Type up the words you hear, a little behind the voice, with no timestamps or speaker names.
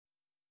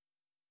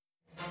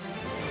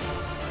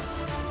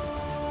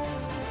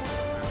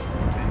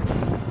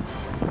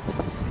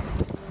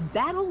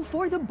battle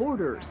for the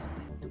borders.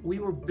 We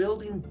were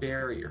building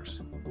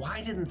barriers.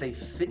 Why didn't they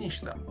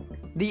finish them?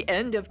 The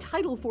end of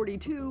Title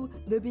 42,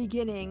 the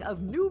beginning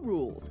of new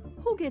rules.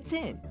 Who gets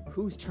in?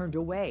 Who's turned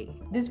away?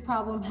 This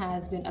problem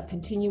has been a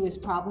continuous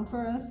problem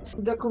for us.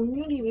 The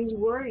community is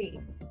worried.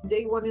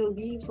 They want to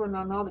leave from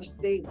another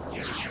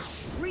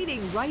states.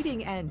 Reading,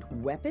 writing, and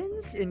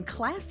weapons in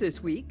class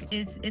this week.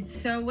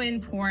 It's so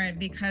important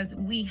because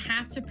we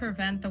have to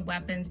prevent the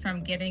weapons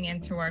from getting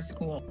into our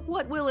school.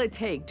 What will it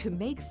take to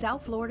make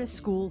South Florida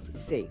schools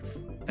safe?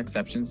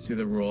 Exceptions to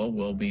the rule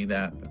will be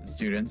that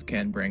students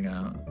can bring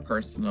a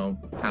personal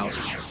pouch.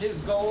 His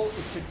goal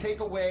is to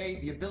take away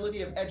the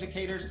ability of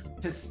educators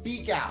to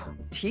speak out.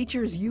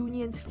 Teachers'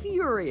 unions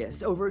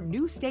furious over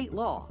new state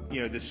law.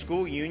 You know, the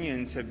school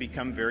unions have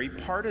become very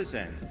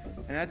partisan,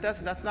 and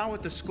that's not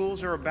what the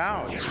schools are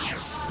about.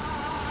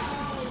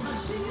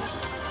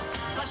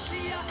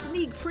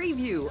 Sneak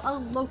preview, a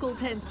Local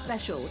 10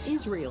 special,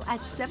 Israel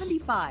at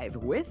 75,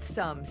 with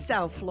some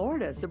South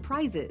Florida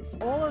surprises.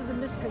 All of the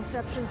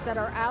misconceptions that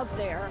are out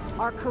there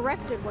are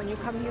corrected when you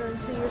come here and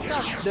see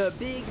yourself. The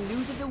big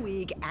news of the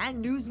week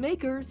and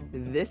newsmakers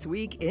this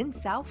week in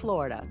South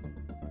Florida.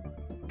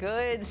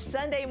 Good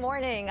Sunday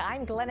morning.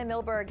 I'm Glenna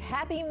Milberg.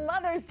 Happy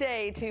Mother's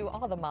Day to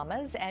all the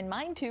mamas, and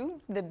mine too.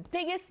 The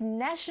biggest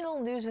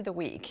national news of the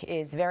week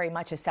is very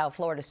much a South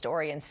Florida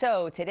story, and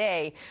so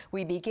today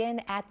we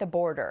begin at the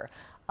border.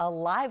 A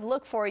live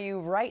look for you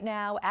right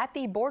now at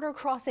the border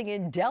crossing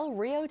in Del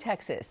Rio,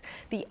 Texas.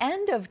 The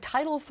end of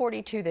Title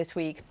 42 this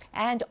week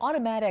and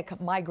automatic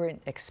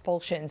migrant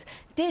expulsions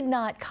did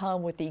not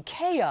come with the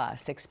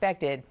chaos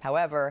expected.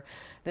 However,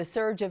 the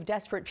surge of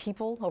desperate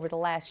people over the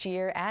last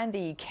year and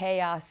the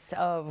chaos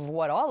of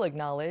what all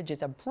acknowledge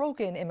is a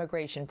broken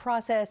immigration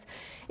process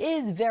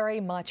is very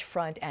much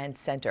front and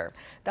center.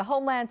 The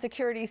Homeland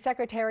Security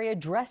Secretary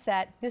addressed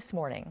that this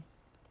morning.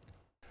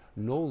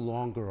 No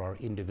longer are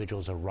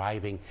individuals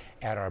arriving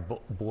at our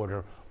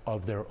border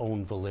of their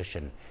own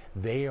volition.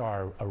 They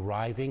are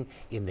arriving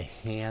in the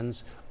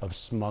hands of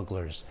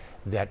smugglers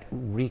that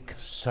wreak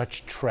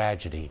such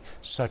tragedy,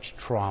 such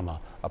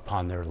trauma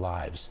upon their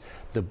lives.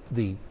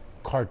 The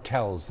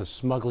cartels, the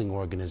smuggling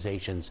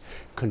organizations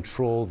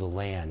control the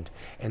land.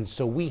 And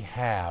so we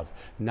have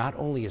not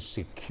only a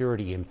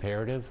security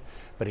imperative,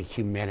 but a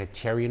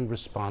humanitarian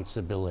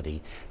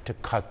responsibility to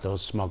cut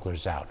those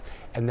smugglers out.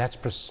 And that's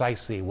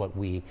precisely what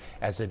we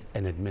as an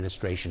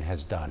administration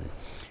has done.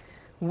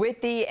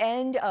 With the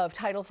end of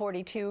Title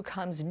 42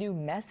 comes new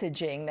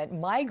messaging that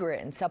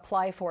migrants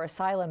apply for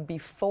asylum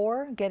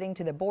before getting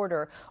to the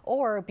border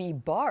or be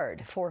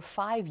barred for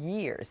 5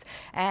 years.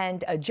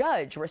 And a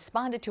judge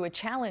responded to a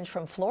challenge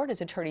from Florida's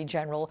Attorney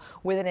General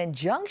with an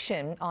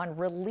injunction on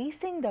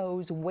releasing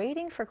those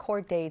waiting for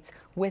court dates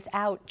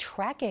without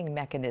tracking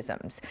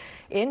mechanisms.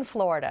 In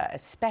Florida,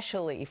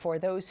 especially for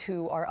those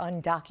who are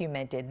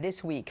undocumented,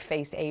 this week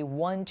faced a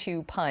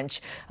 1-2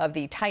 punch of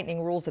the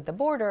tightening rules at the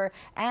border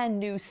and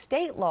new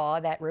state law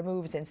that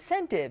removes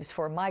incentives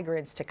for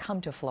migrants to come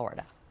to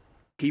Florida.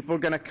 People are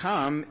going to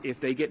come if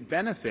they get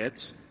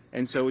benefits,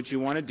 and so what you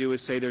want to do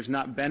is say there's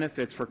not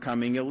benefits for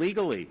coming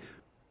illegally.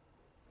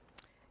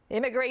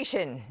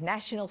 Immigration,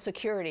 national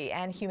security,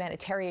 and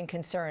humanitarian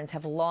concerns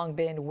have long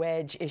been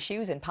wedge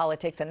issues in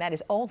politics, and that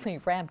is only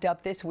ramped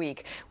up this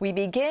week. We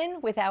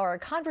begin with our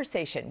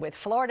conversation with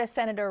Florida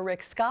Senator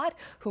Rick Scott,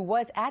 who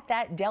was at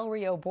that Del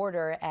Rio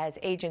border as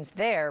agents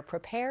there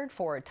prepared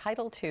for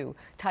Title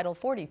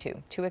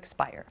 42 to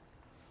expire.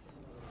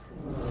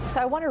 So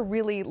I want to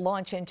really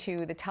launch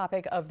into the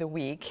topic of the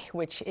week,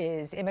 which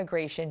is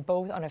immigration,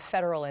 both on a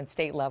federal and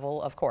state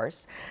level, of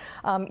course.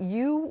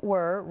 You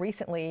were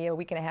recently, a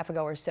week and a half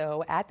ago or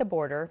so, at the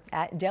border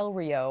at Del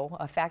Rio,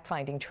 a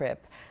fact-finding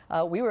trip.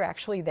 We were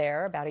actually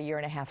there about a year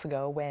and a half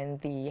ago when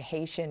the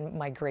Haitian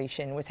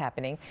migration was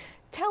happening.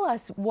 Tell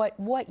us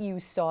what you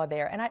saw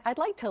there. And I'd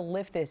like to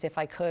lift this, if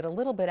I could, a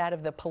little bit out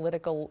of the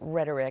political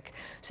rhetoric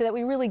so that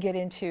we really get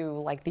into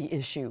like the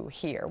issue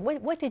here.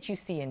 What did you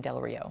see in Del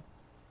Rio?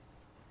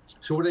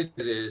 So what I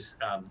did is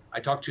I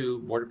talked to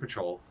Border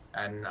Patrol,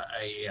 and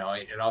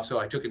I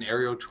took an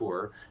aerial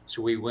tour.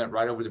 So we went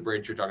right over the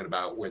bridge you're talking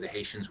about where the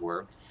Haitians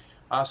were.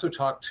 I also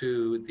talked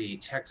to the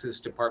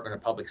Texas Department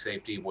of Public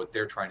Safety, what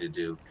they're trying to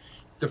do.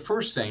 The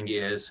first thing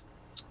is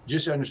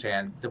just to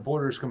understand the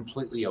border is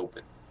completely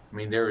open. I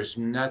mean, there is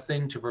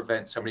nothing to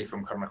prevent somebody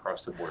from coming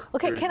across the border.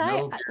 Okay,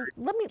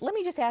 let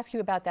me just ask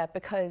you about that,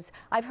 because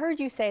I've heard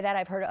you say that.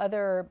 I've heard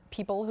other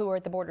people who are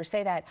at the border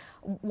say that.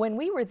 When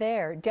we were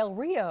there, Del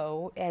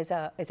Rio is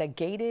a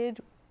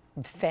gated,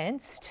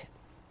 fenced,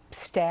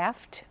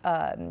 staffed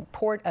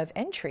port of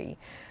entry.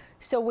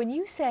 So when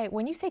you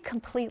say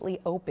completely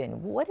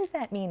open, what does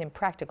that mean in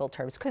practical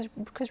terms?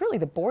 Because really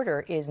the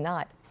border is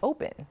not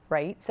open,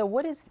 right? So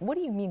what do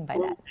you mean by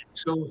that?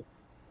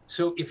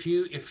 So if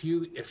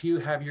you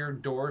have your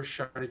doors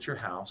shut at your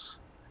house,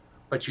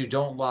 but you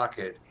don't lock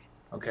it,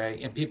 okay,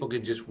 and people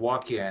can just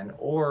walk in,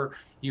 or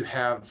you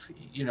have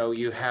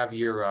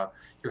your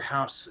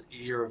house,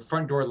 your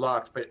front door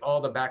locked, but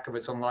all the back of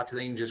it's unlocked, and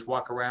then you can just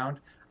walk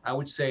around, I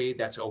would say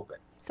that's open.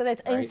 So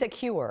that's right?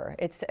 insecure.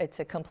 It's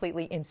a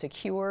completely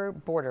insecure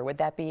border. Would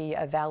that be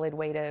a valid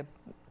way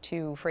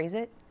to phrase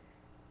it?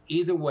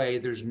 Either way,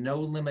 there's no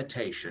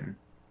limitation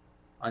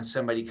on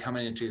somebody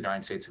coming into the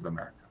United States of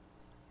America,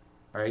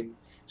 right?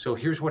 So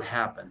here's what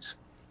happens.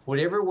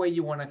 Whatever way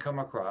you want to come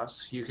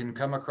across, you can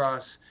come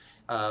across,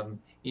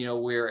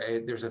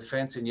 where there's a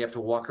fence and you have to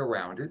walk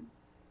around it,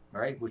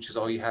 right? Which is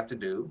all you have to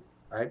do,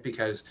 right?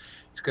 Because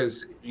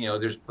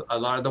there's a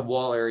lot of the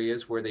wall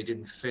areas where they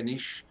didn't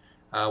finish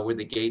where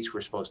the gates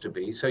were supposed to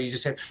be. So you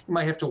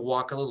might have to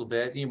walk a little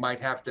bit. You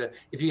might have to,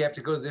 if you have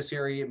to go to this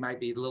area, it might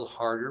be a little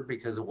harder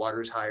because the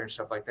water's higher and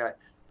stuff like that.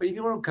 But if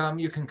you want to come,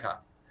 you can come.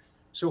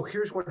 So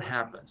here's what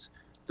happens.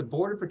 The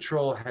Border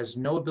Patrol has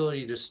no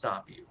ability to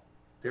stop you.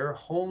 Their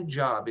whole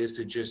job is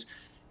to just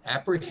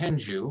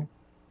apprehend you,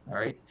 all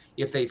right?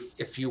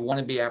 If you want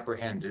to be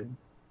apprehended,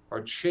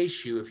 or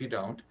chase you if you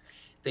don't.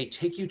 They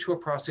take you to a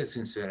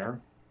processing center.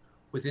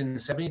 Within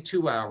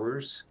 72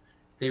 hours,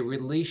 they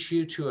release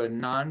you to a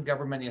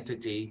non-government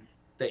entity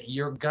that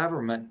your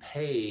government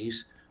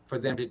pays for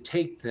them to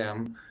take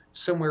them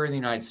somewhere in the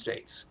United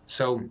States.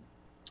 So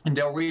in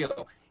Del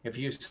Rio, if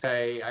you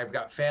say, I've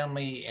got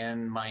family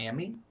in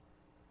Miami,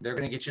 they're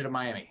going to get you to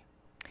Miami,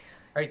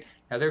 right?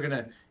 Now they're going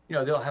to,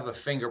 they'll have a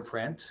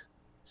fingerprint.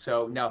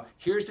 So now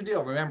here's the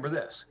deal. Remember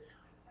this.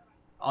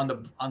 On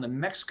the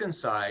Mexican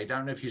side, I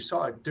don't know if you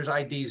saw it, there's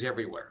IDs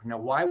everywhere. Now,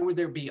 why would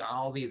there be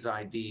all these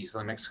IDs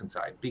on the Mexican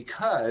side?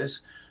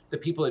 Because the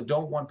people that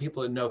don't want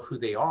people to know who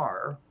they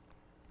are,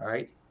 all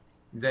right,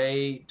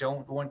 they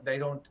don't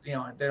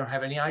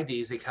have any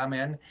IDs. They come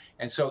in.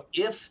 And so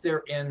if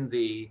they're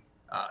in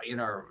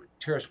our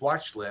terrorist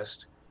watch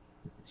list,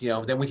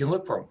 then we can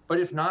look for them. But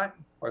if not,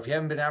 or if you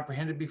haven't been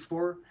apprehended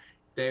before,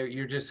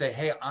 you just say,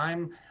 hey,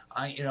 I'm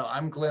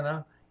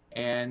Glenna.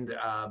 And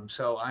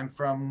so I'm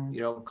from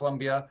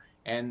Colombia,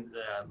 and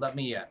let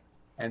me in.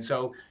 And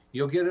so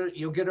you'll get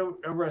a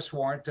arrest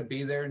warrant to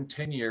be there in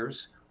 10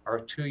 years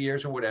or 2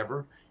 years or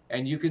whatever,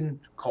 and you can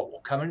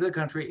come into the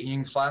country and you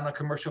can fly on a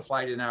commercial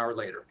flight an hour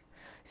later.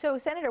 So,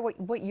 Senator,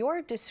 what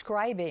you're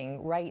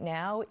describing right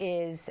now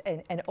is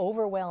an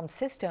overwhelmed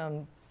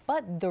system.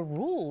 But the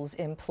rules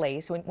in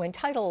place, when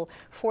Title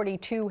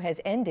 42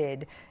 has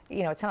ended,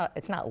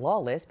 it's not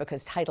lawless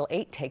because Title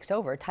 8 takes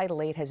over.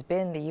 Title 8 has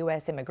been the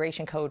U.S.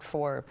 Immigration Code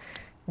for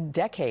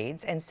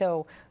decades. And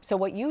so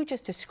what you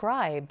just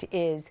described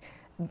is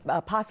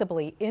a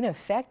possibly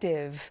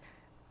ineffective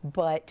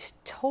but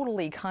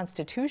totally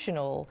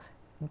constitutional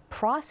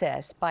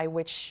process by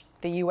which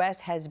the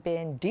U.S. has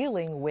been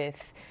dealing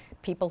with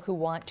people who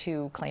want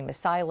to claim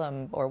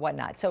asylum or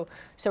whatnot. So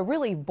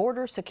really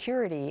border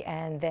security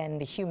and then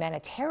the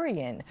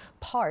humanitarian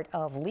part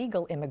of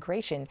legal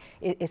immigration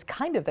is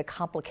kind of the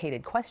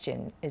complicated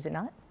question, is it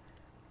not?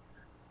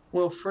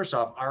 Well, first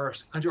off,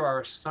 under our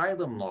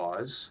asylum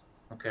laws,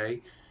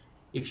 okay,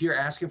 if you're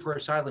asking for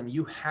asylum,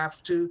 you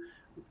have to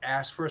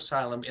ask for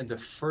asylum in the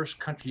first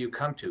country you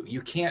come to.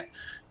 You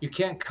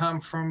can't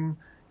come from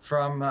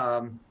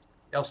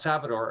El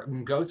Salvador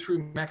and go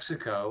through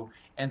Mexico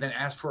and then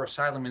ask for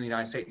asylum in the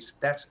United States.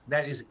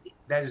 That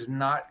is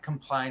not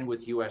complying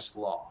with U.S.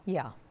 law.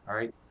 Yeah. All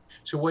right.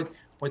 So what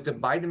the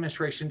Biden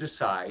administration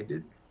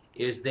decided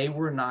is they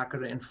were not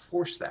going to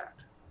enforce that.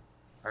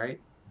 All right.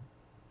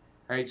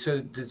 All right.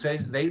 So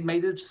they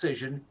made a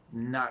decision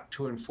not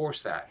to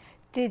enforce that.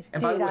 Did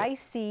I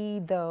see,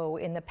 though,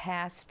 in the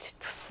past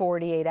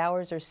 48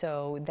 hours or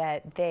so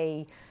that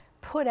they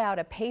put out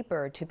a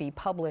paper to be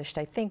published,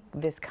 I think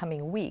this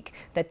coming week,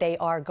 that they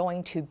are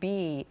going to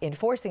be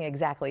enforcing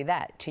exactly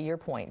that. To your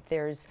point,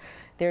 there's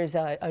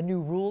a new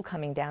rule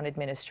coming down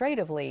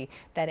administratively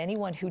that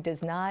anyone who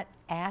does not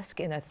ask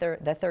in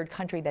the third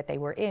country that they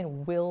were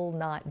in will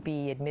not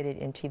be admitted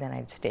into the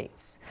United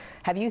States.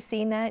 Have you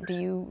seen that? Do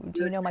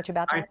you know much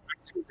about that?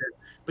 I see that,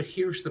 but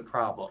here's the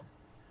problem.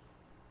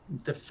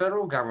 The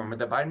federal government,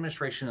 the Biden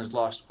administration, has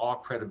lost all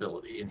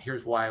credibility, and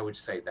here's why I would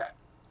say that.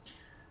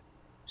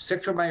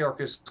 Secretary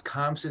Mayorkas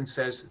comes and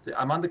says,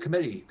 I'm on the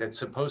committee that's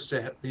supposed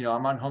to,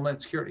 I'm on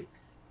Homeland Security.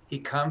 He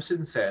comes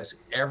and says,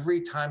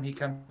 every time he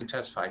comes and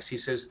testifies, he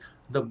says,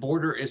 the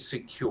border is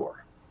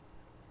secure.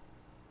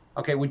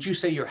 Okay, would you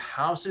say your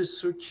house is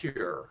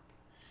secure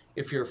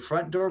if your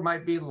front door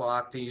might be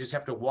locked and you just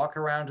have to walk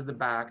around to the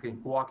back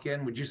and walk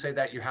in? Would you say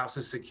that your house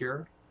is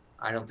secure?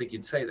 I don't think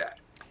you'd say that.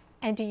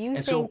 And do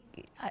you think,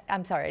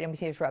 I'm sorry, I didn't mean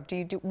to interrupt.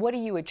 What do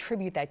you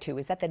attribute that to?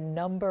 Is that the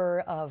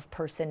number of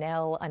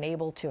personnel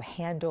unable to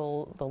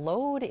handle the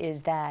load?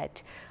 Is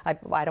that, I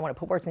don't want to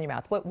put words in your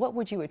mouth. What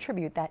would you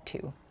attribute that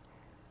to?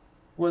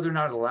 Well, they're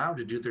not allowed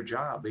to do their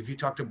job. If you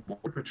talk to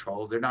Border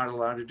Patrol, they're not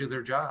allowed to do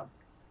their job.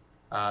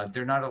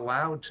 They're not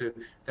allowed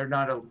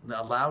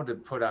to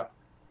put up,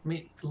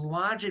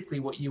 logically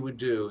what you would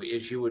do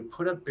is you would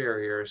put up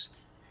barriers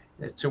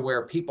to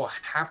where people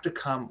have to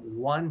come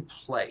one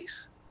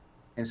place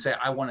and say,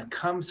 I want to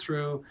come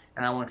through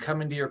and I want to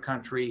come into your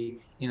country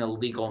in a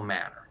legal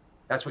manner.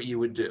 That's what you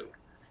would do.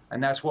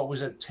 And that's what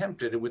was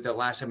attempted with the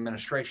last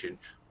administration.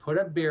 Put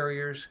up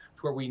barriers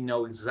to where we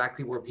know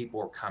exactly where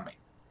people are coming,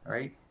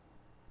 right?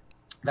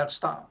 That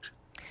stopped.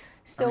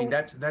 So, I mean,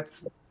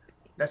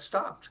 that's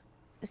stopped.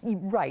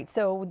 right.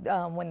 So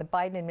when the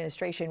Biden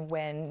administration,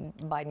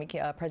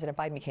 President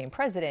Biden became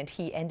president,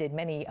 he ended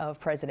many of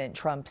President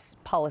Trump's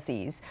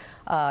policies.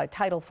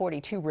 Title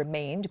 42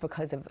 remained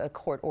because of a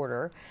court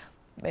order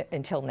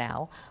until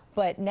now.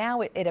 But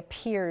now it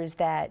appears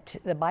that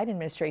the Biden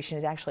administration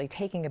is actually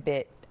taking a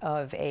bit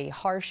of a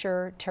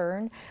harsher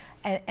turn.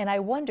 And I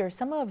wonder,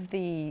 some of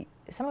the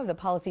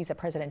policies that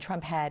President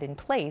Trump had in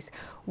place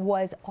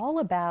was all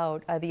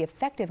about the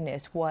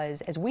effectiveness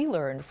was, as we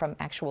learned from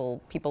actual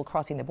people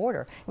crossing the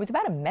border, it was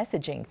about a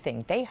messaging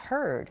thing. They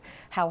heard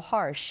how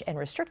harsh and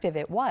restrictive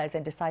it was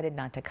and decided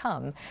not to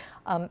come.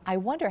 I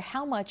wonder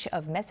how much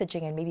of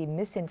messaging and maybe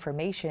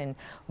misinformation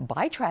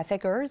by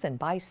traffickers and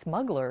by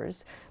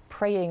smugglers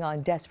preying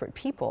on desperate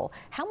people,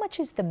 how much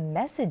is the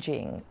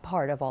messaging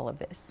part of all of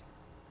this?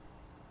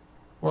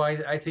 Well,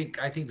 I think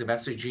the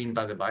messaging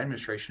by the Biden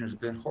administration has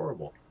been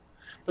horrible.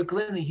 But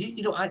Glenn,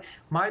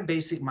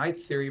 my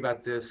theory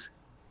about this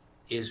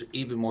is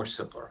even more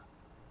simpler.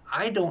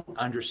 I don't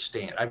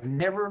understand. I've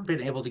never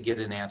been able to get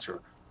an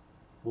answer.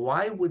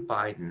 Why would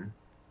Biden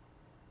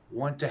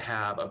want to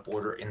have a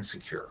border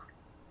insecure?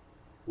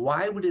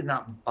 Why would it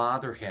not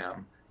bother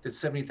him that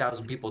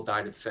 70,000 people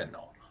died of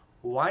fentanyl?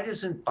 Why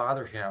doesn't it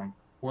bother him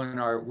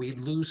when we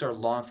lose our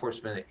law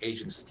enforcement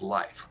agents'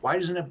 life? Why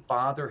doesn't it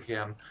bother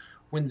him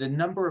when the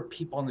number of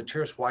people on the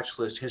terrorist watch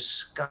list has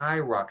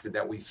skyrocketed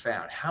that we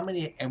found? How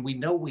many, and we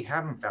know we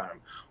haven't found them.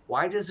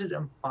 Why does it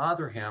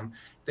bother him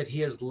that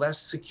he has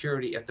less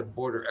security at the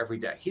border every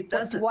day? He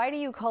doesn't. Why do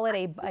you call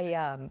it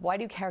why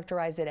do you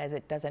characterize it as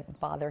it doesn't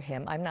bother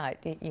him? I'm not,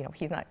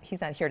 he's not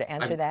here to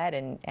answer that,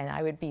 and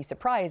I would be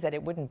surprised that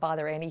it wouldn't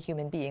bother any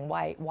human being.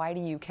 Why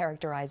do you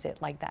characterize it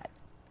like that?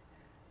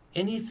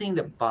 Anything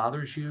that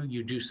bothers you,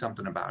 you do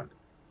something about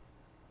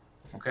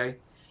it. Okay?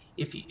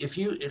 If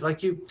you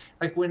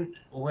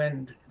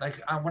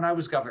when I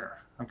was governor,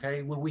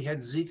 okay, when we had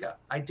Zika,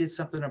 I did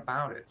something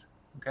about it.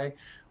 Okay?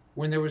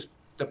 When there was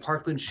the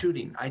Parkland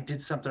shooting, I did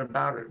something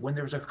about it. When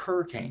there was a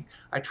hurricane,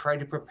 I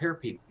tried to prepare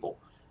people.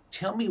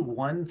 Tell me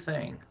one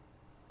thing,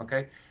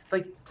 okay?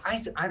 Like,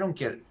 I don't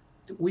get it.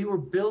 We were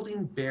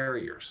building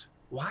barriers.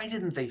 Why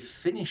didn't they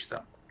finish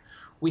them?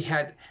 We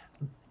had,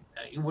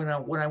 when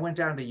I went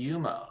down to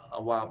Yuma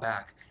a while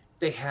back,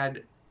 they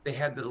had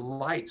the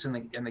lights and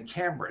the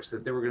cameras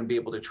that they were going to be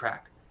able to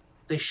track.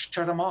 They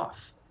shut them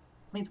off.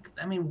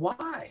 I mean,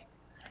 why?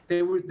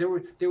 They were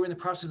in the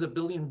process of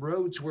building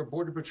roads where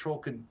Border Patrol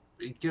could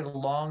get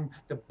along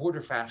the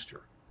border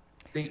faster.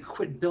 They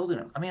quit building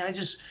them. I mean,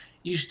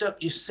 you stop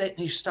and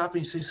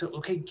you say, so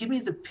okay, give me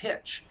the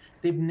pitch.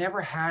 They've never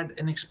had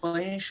an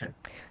explanation.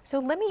 So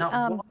let me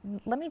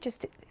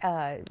just,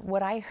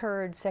 what I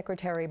heard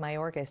Secretary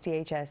Mayorkas,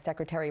 DHS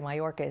Secretary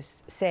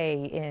Mayorkas,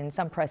 say in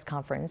some press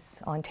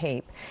conference on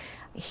tape,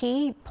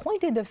 he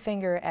pointed the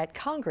finger at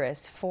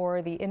Congress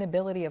for the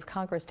inability of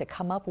Congress to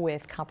come up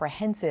with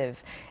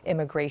comprehensive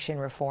immigration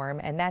reform.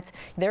 And that's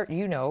there,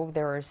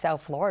 there are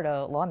South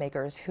Florida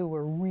lawmakers who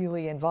were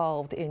really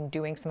involved in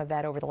doing some of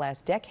that over the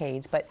last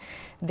decades. But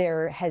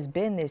there has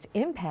been this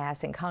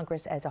impasse in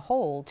Congress as a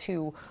whole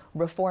to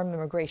reform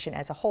immigration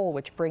as a whole,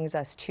 which brings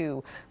us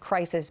to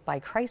crisis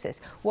by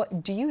crisis.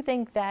 What do you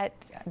think that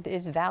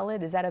is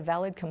valid? Is that a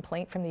valid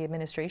complaint from the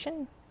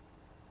administration?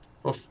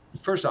 Well,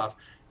 first off,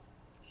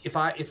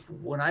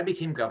 when I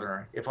became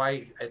governor,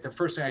 the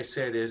first thing I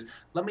said is,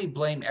 let me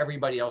blame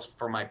everybody else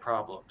for my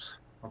problems,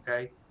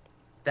 okay?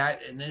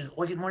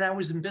 When I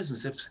was in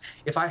business,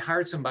 if I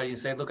hired somebody and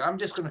said, look, I'm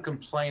just going to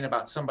complain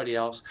about somebody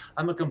else,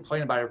 I'm going to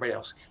complain about everybody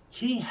else.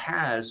 He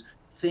has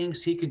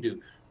things he can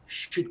do.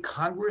 Should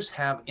Congress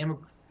have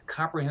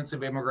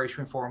comprehensive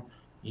immigration reform?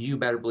 You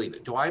better believe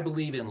it. Do I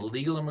believe in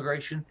legal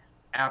immigration?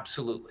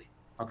 Absolutely,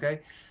 okay?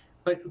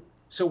 But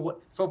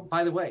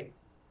by the way,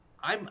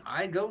 I'm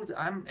at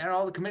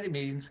all the committee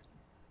meetings.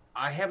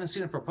 I haven't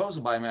seen a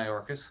proposal by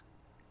Mayorkas.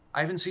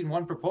 I haven't seen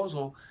one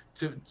proposal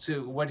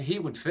to what he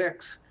would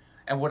fix.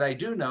 And what I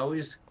do know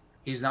is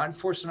he's not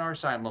enforcing our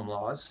asylum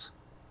laws.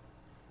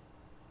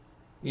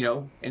 I've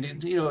been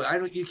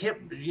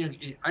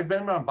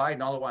on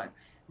Biden all the while.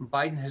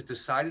 Biden has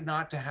decided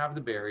not to have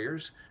the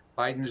barriers.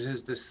 Biden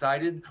has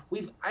decided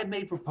I've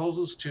made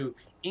proposals to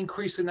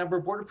increase the number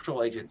of Border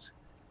Patrol agents.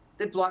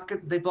 They block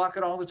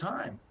it all the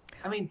time.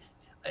 I mean,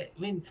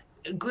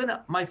 Glenn,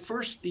 my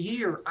first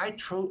year, I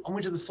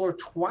went to the floor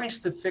twice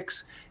to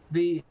fix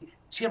the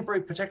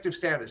temporary protective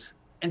status,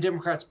 and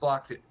Democrats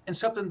blocked it, and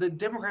something the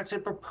Democrats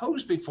had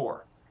proposed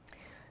before.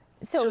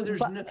 So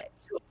there's I'm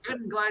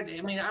glad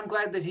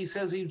that he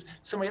says he's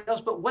somebody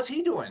else, but what's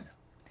he doing?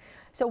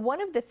 So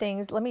one of the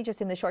things, let me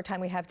just, in the short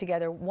time we have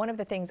together, one of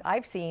the things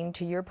I've seen,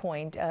 to your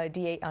point, on a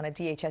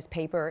DHS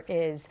paper,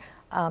 is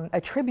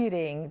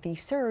attributing the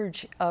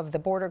surge of the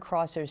border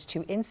crossers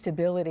to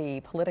instability,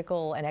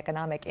 political and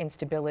economic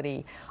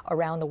instability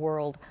around the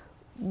world.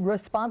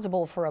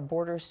 responsible for a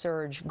border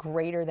surge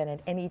greater than at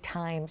any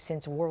time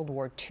since World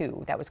War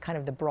II. That was kind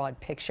of the broad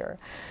picture.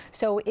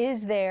 So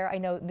is there, I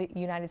know the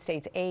United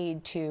States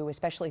aid to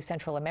especially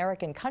Central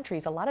American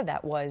countries, a lot of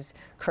that was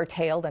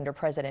curtailed under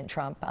President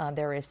Trump.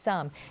 There is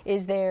some.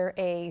 Is there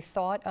a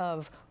thought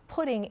of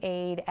putting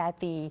aid at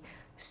the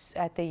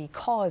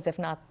cause, if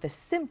not the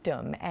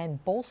symptom,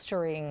 and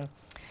bolstering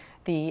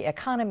the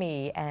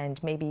economy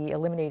and maybe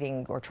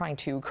eliminating or trying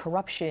to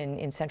corruption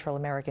in Central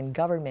American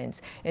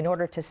governments in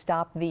order to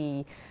stop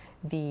the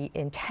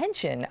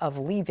intention of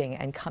leaving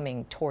and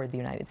coming toward the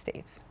United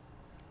States?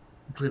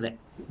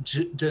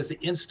 Does the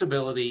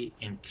instability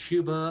in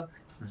Cuba,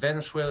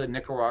 Venezuela,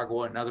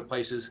 Nicaragua, and other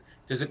places,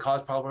 does it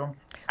cause problem?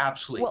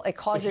 Absolutely. Well, it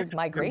causes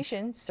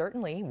migration,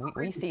 certainly.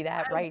 We see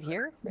that right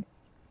here.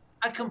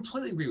 I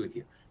completely agree with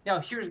you.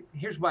 Now,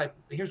 here's what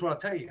I'll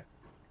tell you.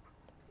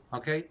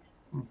 Okay?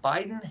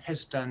 Biden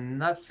has done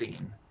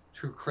nothing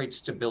to create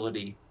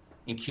stability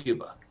in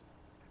Cuba.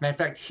 Matter of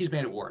fact, he's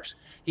made it worse.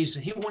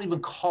 He won't even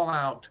call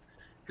out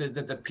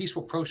that the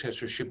peaceful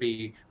protesters should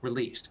be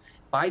released.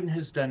 Biden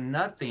has done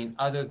nothing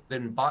other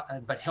than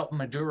but help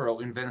Maduro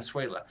in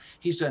Venezuela.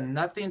 He's done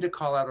nothing to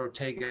call out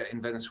Ortega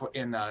in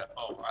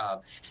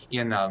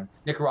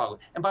Nicaragua.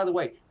 And by the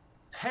way,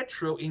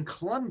 Petro in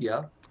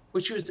Colombia,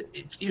 which used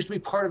to be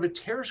part of a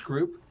terrorist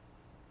group,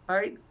 all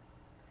right,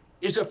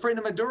 is a friend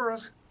of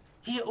Maduro's.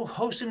 He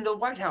hosted him to the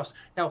White House.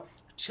 Now,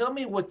 tell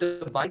me what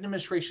the Biden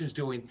administration is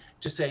doing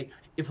to say,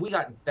 if we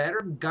got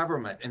better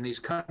government in these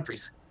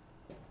countries,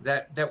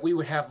 that we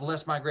would have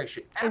less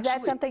migration. Absolutely. Is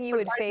that something you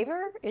would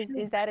favor?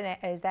 Is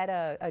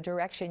that a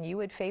direction you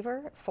would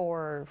favor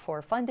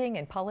for funding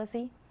and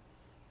policy?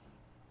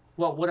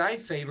 Well, what I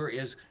would favor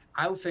is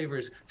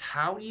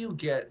how do you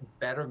get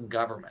better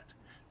government?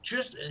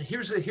 Just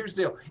here's the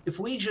deal. If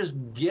we just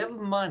give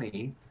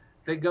money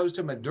that goes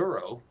to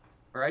Maduro,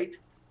 right?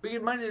 We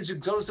get money that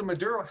just goes to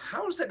Maduro.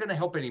 How is that going to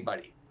help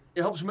anybody?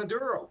 It helps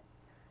Maduro.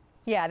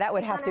 Yeah, that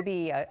would have to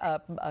be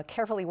a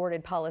carefully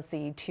worded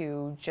policy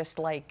to, just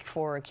like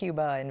for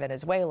Cuba and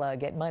Venezuela,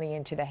 get money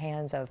into the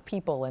hands of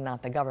people and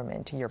not the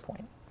government, to your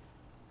point.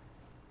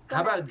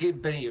 How about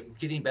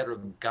getting better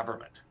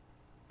government?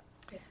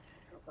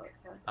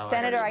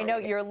 Senator, I know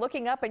you're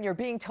looking up and you're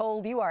being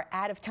told you are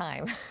out of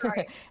time.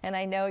 Right. And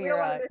I know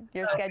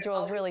your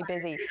schedule is really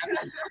busy.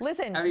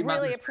 Listen,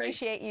 really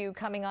appreciate you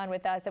coming on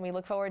with us, and we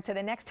look forward to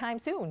the next time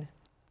soon.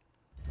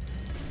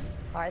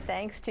 Our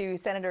thanks to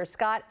Senator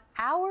Scott.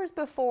 Hours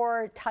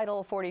before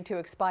Title 42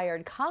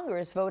 expired,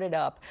 Congress voted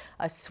up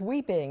a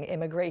sweeping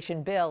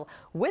immigration bill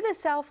with a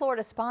South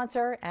Florida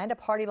sponsor and a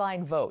party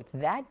line vote.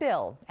 That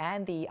bill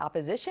and the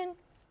opposition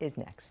is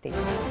next. Stay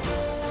tuned.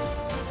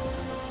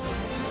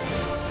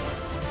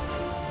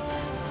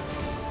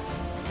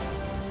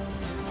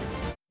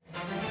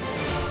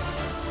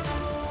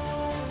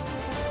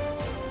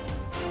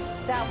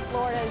 South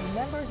Florida's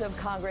members of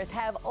Congress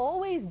have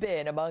always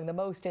been among the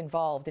most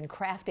involved in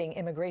crafting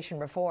immigration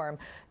reform,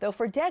 though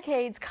for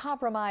decades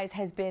compromise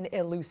has been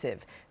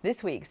elusive.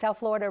 This week, South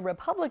Florida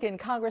Republican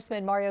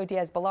Congressman Mario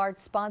Diaz-Balart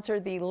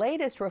sponsored the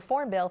latest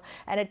reform bill,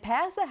 and it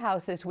passed the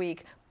House this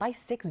week by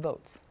 6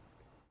 votes.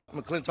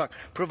 McClintock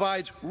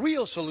provides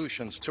real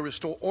solutions to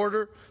restore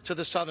order to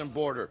the southern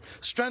border,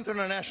 strengthen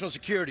our national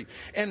security,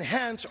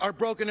 enhance our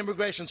broken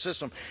immigration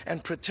system,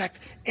 and protect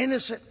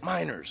innocent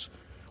minors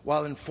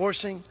while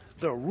enforcing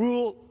the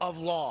rule of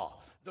law.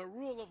 The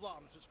rule of law,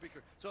 Mr.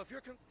 Speaker. So if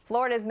you're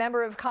Florida's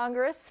members of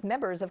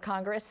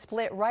Congress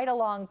split right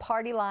along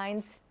party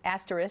lines.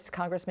 Asterisk,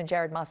 Congressman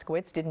Jared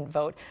Moskowitz didn't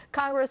vote.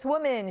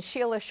 Congresswoman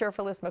Sheila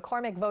Sherfilis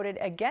McCormick voted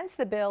against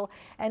the bill,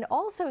 and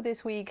also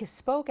this week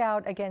spoke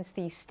out against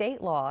the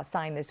state law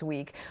signed this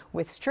week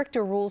with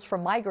stricter rules for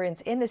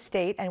migrants in the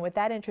state. And with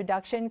that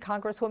introduction,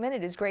 Congresswoman,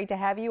 it is great to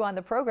have you on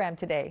the program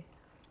today.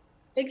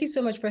 Thank you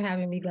so much for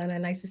having me, Glenna.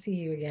 Nice to see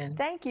you again.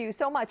 Thank you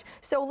so much.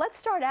 So let's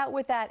start out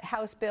with that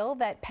House bill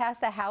that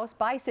passed the House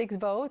by 6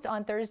 votes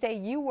on Thursday.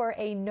 You were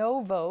a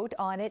no vote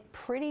on it.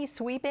 Pretty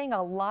sweeping,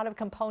 a lot of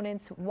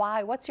components.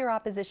 Why? What's your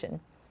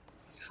opposition?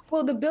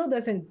 Well, the bill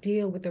doesn't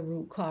deal with the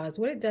root cause.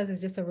 What it does is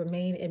just a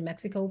remain in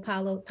Mexico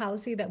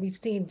policy that we've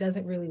seen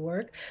doesn't really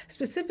work.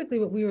 Specifically,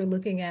 what we were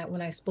looking at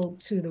when I spoke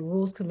to the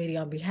Rules Committee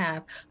on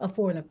behalf of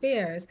Foreign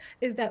Affairs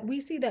is that we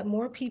see that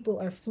more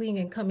people are fleeing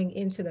and coming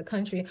into the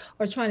country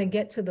or trying to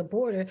get to the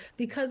border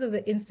because of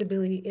the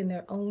instability in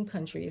their own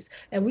countries.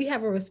 And we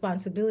have a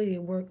responsibility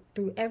to work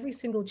through every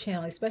single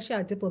channel, especially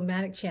our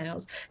diplomatic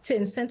channels, to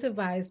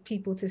incentivize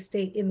people to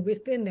stay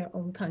within their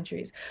own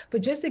countries.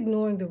 But just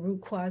ignoring the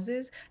root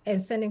causes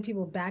and sending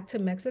people back to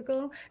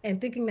Mexico and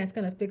thinking that's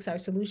going to fix our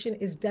solution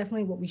is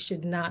definitely what we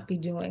should not be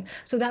doing.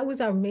 So that was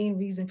our main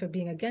reason for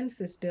being against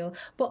this bill.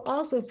 But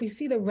also, if we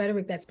see the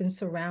rhetoric that's been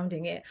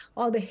surrounding it,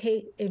 all the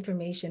hate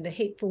information, the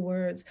hateful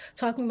words,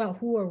 talking about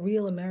who are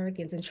real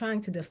Americans and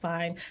trying to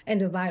define and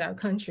divide our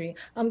country,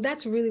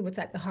 that's really what's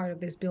at the heart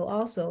of this bill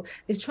also,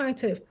 is trying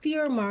to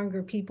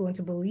fearmonger people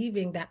into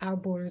believing that our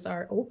borders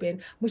are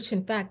open, which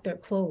in fact they're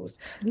closed.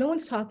 No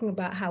one's talking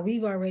about how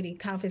we've already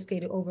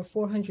confiscated over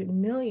 $400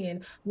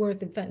 million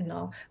worth of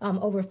fentanyl,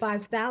 over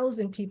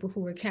 5,000 people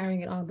who were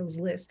carrying it on those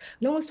lists.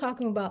 No one's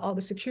talking about all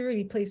the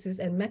security places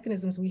and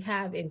mechanisms we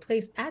have in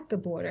place at the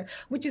border,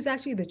 which is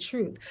actually the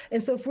truth.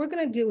 And so if we're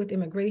going to deal with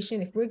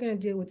immigration, if we're going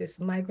to deal with this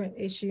migrant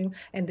issue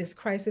and this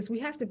crisis, we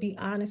have to be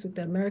honest with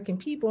the American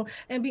people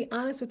and be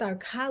honest with our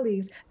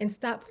colleagues and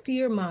stop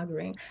fear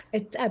mongering.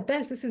 At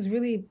best, this is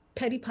really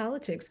petty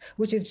politics,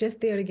 which is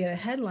just there to get a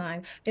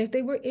headline. And if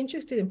they were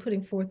interested in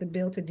putting forth a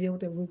bill to deal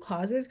with the root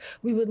causes,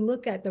 we would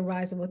look at the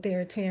rise of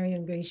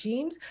authoritarian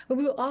regimes, but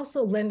we will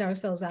also lend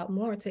ourselves out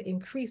more to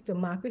increase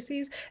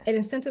democracies and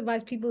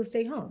incentivize people to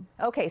stay home.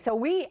 Okay, so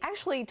we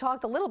actually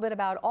talked a little bit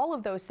about all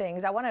of those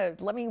things.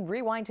 Let me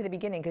rewind to the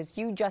beginning because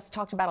you just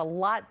talked about a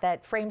lot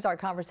that frames our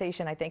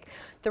conversation, I think.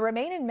 The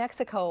Remain in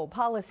Mexico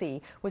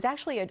policy was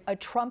actually a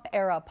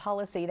Trump-era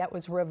policy that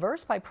was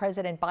reversed by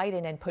President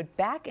Biden and put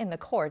back in the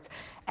courts.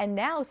 And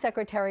now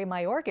Secretary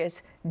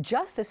Mayorkas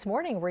just this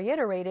morning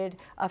reiterated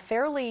a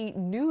fairly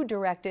new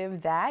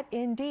directive that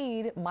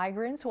indeed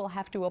migrants will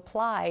have to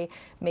apply,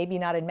 maybe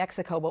not in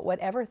Mexico, but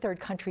whatever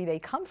third country they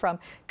come from,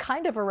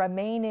 kind of a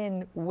remain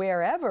in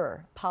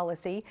wherever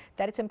policy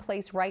that it's in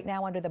place right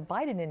now under the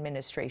Biden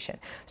administration.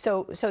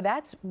 So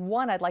that's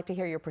one I'd like to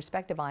hear your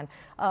perspective on.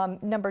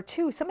 Number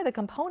two, some of the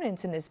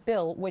components in this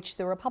bill, which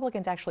the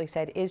Republicans actually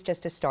said is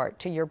just a start,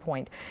 to your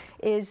point,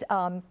 is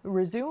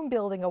resume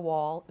building a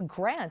wall,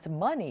 grants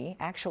money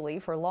actually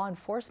for law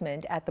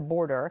enforcement at the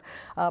border,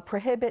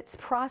 prohibits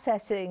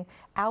processing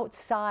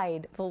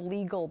outside the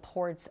legal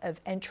ports of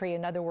entry.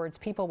 In other words,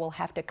 people will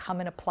have to come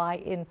and apply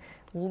in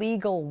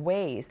legal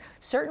ways.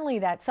 Certainly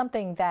that's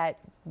something that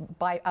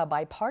a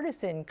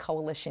bipartisan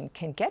coalition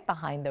can get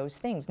behind those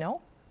things,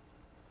 no?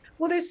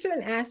 Well, there's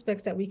certain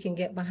aspects that we can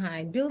get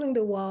behind. Building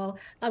the wall,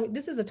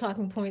 this is a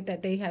talking point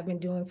that they have been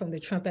doing from the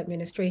Trump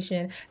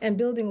administration, and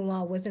building a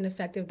wall wasn't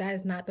effective. That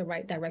is not the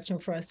right direction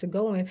for us to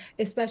go in,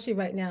 especially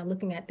right now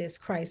looking at this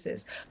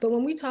crisis. But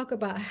when we talk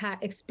about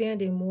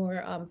expanding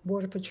more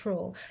border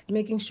patrol,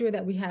 making sure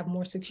that we have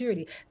more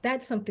security,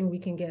 that's something we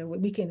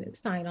can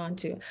sign on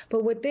to.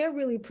 But what they're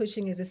really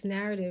pushing is this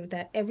narrative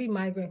that every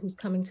migrant who's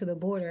coming to the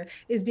border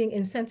is being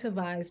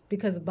incentivized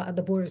because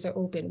the borders are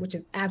open, which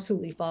is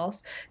absolutely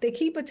false. They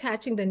keep attaching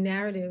the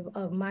narrative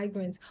of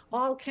migrants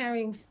all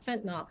carrying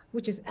fentanyl,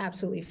 which is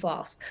absolutely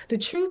false. The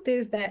truth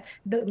is that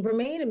the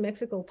Remain in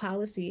Mexico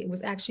policy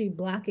was actually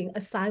blocking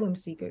asylum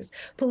seekers,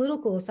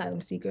 political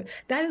asylum seekers.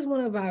 That is one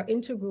of our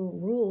integral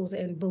rules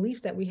and beliefs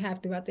that we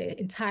have throughout the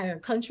entire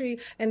country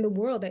and the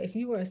world, that if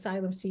you are an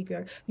asylum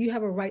seeker, you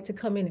have a right to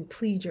come in and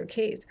plead your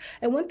case.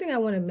 And one thing I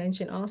want to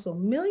mention also,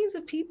 millions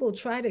of people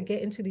try to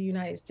get into the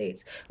United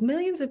States.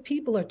 Millions of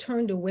people are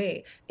turned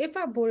away. If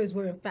our borders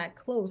were in fact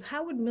closed,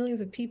 how would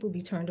millions of people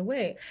be turned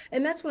away?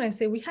 And that's when I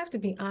say we have to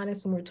be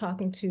honest when we're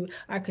talking to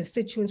our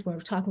constituents, when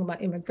we're talking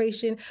about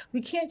immigration. We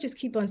can't just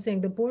keep on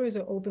saying the borders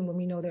are open when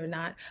we know they're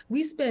not.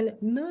 We spend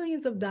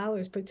millions of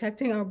dollars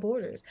protecting our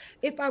borders.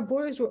 If our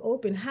borders were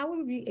open, how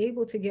would we be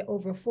able to get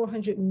over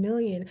 400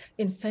 million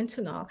in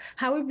fentanyl?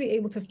 How would we be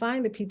able to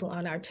find the people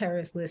on our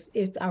terrorist list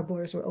if our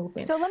borders were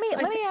open? So let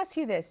me ask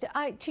you this.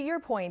 To your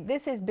point,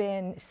 this has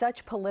been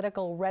such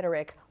political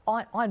rhetoric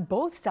on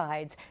both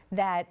sides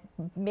that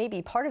maybe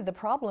part of the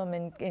problem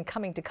in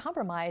coming to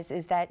compromise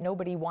is that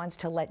nobody wants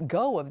to let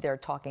go of their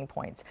talking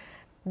points.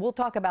 We'll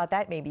talk about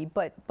that maybe,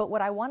 but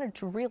what I wanted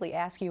to really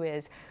ask you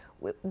is,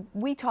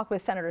 we talked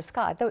with Senator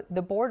Scott,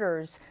 the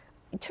borders,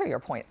 to your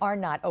point, are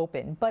not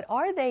open, but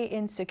are they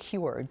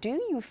insecure? Do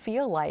you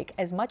feel like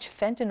as much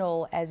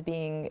fentanyl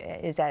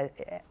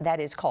that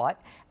is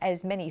caught,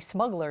 as many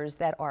smugglers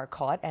that are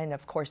caught, and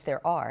of course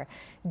there are,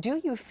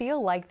 do you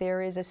feel like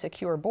there is a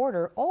secure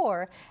border?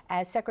 Or,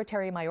 as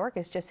Secretary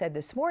Mayorkas just said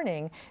this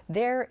morning,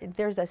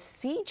 there's a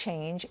sea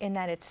change in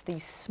that it's the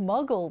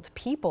smuggled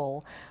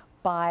people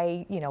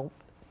by,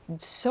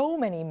 so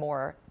many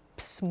more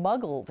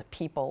smuggled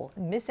people,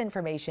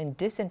 misinformation,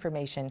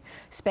 disinformation,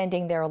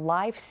 spending their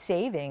life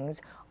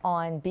savings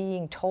on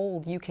being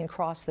told you can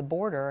cross the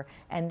border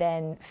and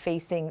then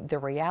facing the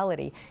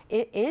reality.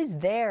 Is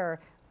there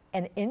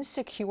an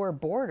insecure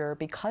border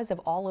because of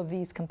all of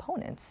these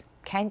components?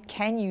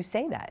 Can you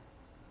say that?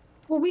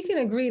 Well, we can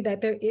agree that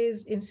there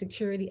is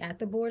insecurity at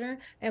the border,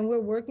 and we're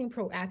working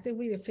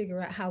proactively to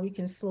figure out how we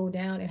can slow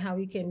down and how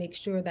we can make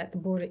sure that the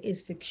border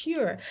is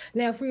secure.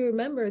 Now, if we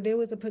remember, there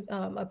was a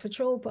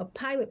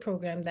pilot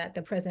program that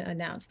the president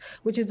announced,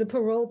 which is the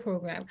parole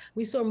program.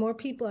 We saw more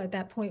people at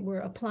that point were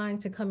applying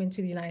to come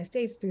into the United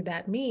States through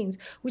that means,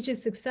 which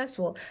is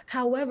successful.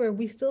 However,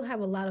 we still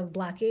have a lot of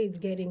blockades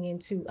getting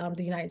into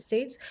the United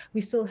States.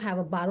 We still have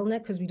a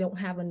bottleneck because we don't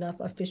have enough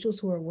officials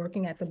who are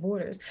working at the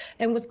borders.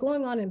 And what's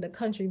going on in the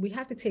country, we have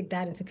have to take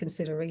that into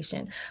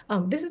consideration.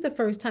 This is the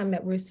first time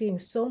that we're seeing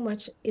so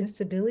much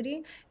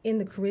instability in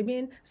the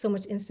Caribbean, so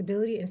much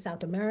instability in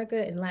South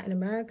America and Latin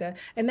America.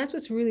 And that's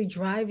what's really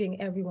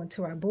driving everyone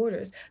to our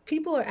borders.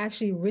 People are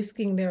actually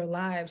risking their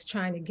lives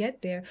trying to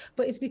get there,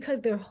 but it's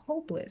because they're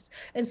hopeless.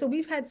 And so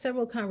we've had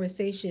several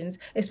conversations,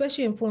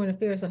 especially in foreign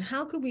affairs, on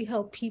how could we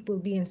help people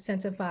be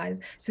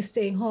incentivized to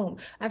stay home.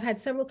 I've had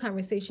several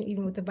conversations,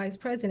 even with the vice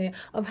president,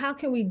 of how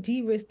can we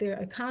de-risk their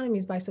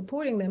economies by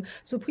supporting them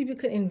so people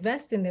can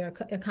invest in their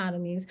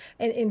economies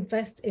and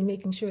invest in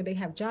making sure they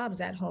have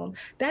jobs at home.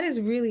 That is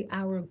really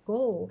our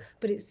goal.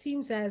 But it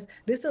seems as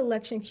this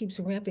election keeps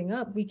ramping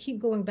up, we keep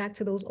going back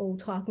to those old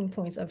talking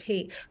points of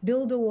hate,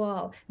 build a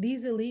wall,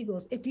 these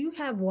illegals. If you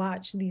have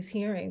watched these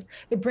hearings,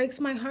 it breaks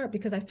my heart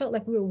because I felt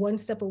like we were one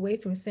step away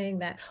from saying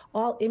that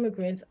all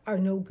immigrants are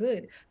no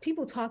good.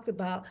 People talked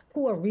about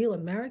who are real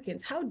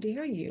Americans. How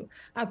dare you?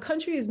 Our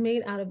country is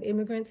made out of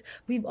immigrants.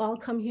 We've all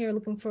come here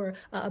looking for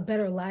a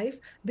better life.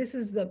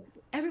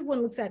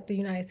 Everyone looks at the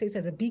United States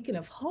as a beacon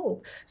of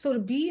hope. So to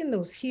be in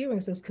those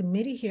hearings, those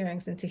committee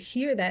hearings, and to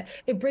hear that,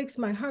 it breaks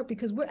my heart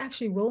because we're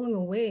actually rolling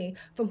away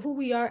from who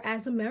we are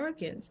as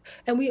Americans.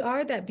 And we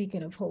are that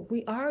beacon of hope.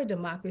 We are a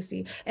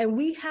democracy. And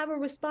we have a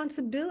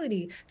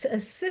responsibility to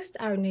assist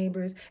our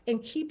neighbors in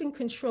keeping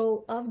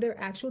control of their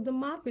actual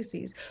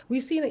democracies.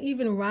 We've seen an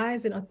even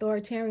rise in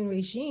authoritarian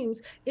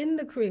regimes in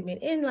the Caribbean,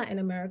 in Latin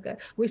America.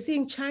 We're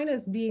seeing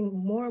China's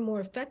being more and more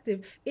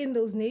effective in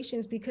those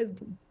nations because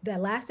the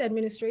last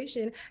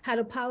administration had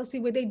a policy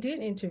where they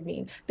didn't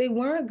intervene. They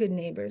weren't good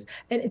neighbors.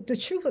 And the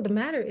truth of the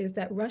matter is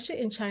that Russia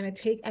and China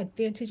take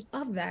advantage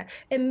of that.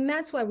 And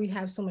that's why we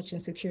have so much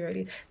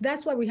insecurity.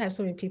 That's why we have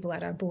so many people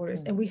at our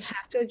borders. And we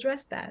have to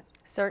address that.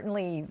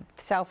 Certainly,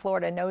 South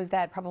Florida knows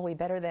that probably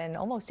better than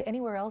almost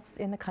anywhere else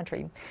in the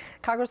country.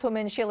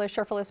 Congresswoman Sheila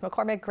Sherfilis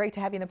McCormick, great to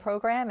have you in the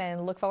program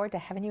and look forward to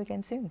having you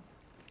again soon.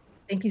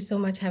 Thank you so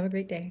much. Have a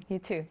great day. You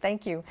too.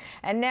 Thank you.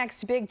 And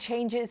next, big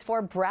changes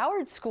for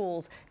Broward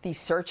schools. The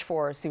search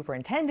for a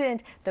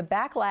superintendent, the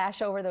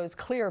backlash over those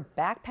clear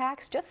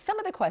backpacks. Just some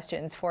of the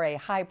questions for a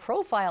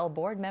high-profile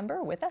board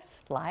member with us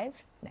live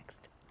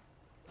next.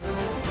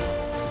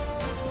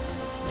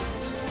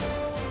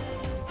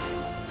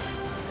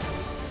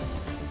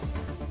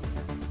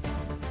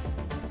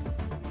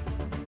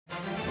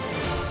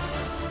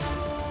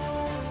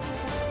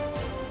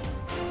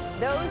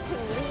 Those who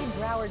lead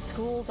Broward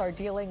schools are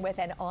dealing with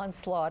an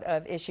onslaught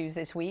of issues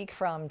this week,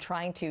 from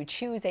trying to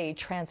choose a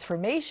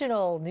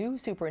transformational new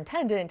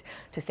superintendent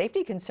to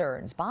safety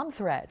concerns, bomb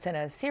threats, and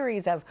a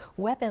series of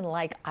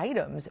weapon-like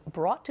items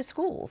brought to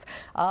schools.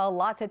 A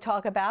lot to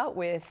talk about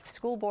with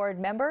school board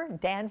member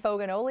Dan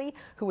Foganoli,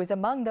 who was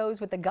among those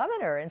with the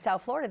governor in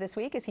South Florida this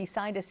week as he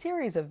signed a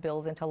series of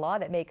bills into law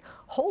that make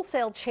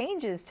wholesale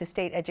changes to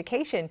state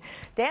education.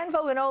 Dan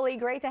Foganoli,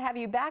 great to have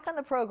you back on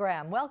the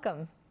program.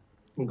 Welcome.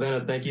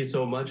 Glenna, thank you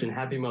so much, and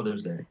happy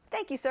Mother's Day.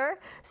 Thank you, sir.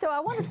 So I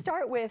want to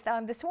start with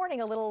this morning,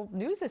 a little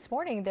news this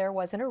morning. There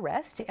was an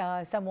arrest.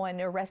 Someone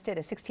arrested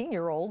a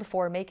 16-year-old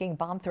for making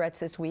bomb threats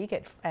this week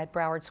at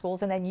Broward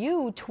schools. And then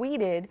you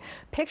tweeted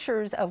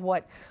pictures of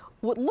what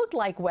looked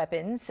like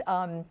weapons.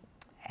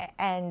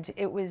 And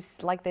it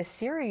was like this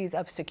series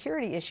of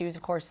security issues.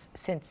 Of course,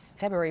 since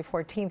February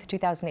 14th,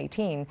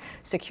 2018,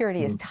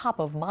 security is top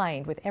of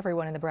mind with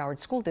everyone in the Broward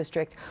School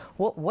District.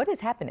 What is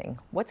happening?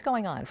 What's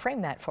going on?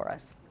 Frame that for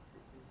us.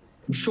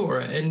 Sure,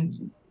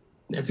 and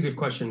that's a good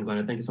question,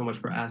 Glenna. Thank you so much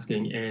for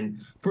asking.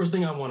 And first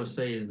thing I want to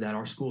say is that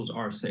our schools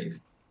are safe.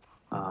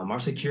 Our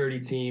security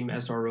team,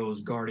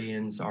 SROs,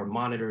 guardians, our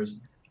monitors,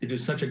 they do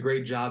such a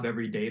great job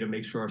every day to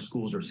make sure our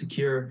schools are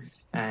secure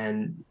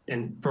and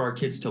for our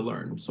kids to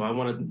learn. So I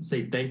want to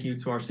say thank you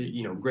to our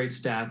great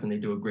staff, and they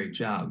do a great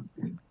job.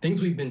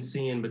 Things we've been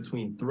seeing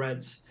between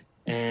threats,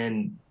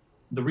 and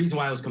the reason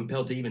why I was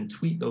compelled to even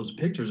tweet those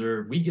pictures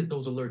are we get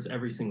those alerts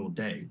every single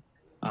day.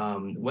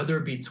 Whether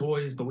it be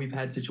toys, but we've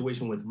had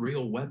situations with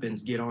real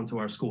weapons get onto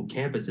our school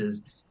campuses.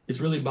 It's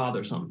really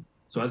bothersome.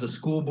 So as a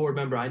school board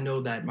member, I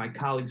know that my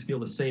colleagues feel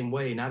the same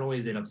way. Not only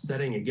is it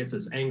upsetting, it gets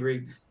us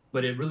angry,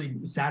 but it really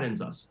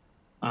saddens us.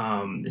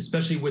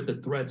 Especially with the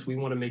threats, we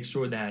want to make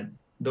sure that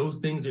those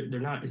things,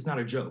 it's not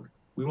a joke.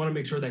 We want to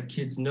make sure that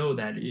kids know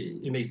that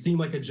it may seem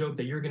like a joke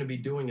that you're going to be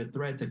doing a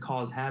threat to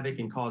cause havoc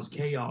and cause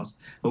chaos,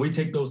 but we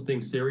take those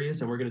things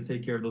serious, and we're going to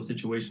take care of those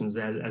situations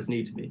as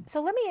need to be.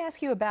 So let me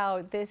ask you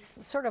about this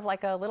sort of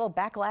like a little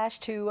backlash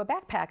to a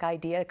backpack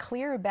idea,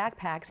 clear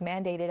backpacks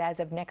mandated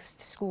as of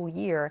next school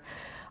year.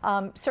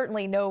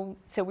 Certainly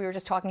so we were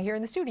just talking here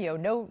in the studio,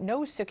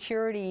 no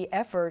security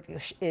effort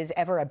is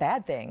ever a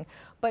bad thing,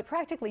 but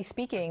practically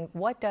speaking,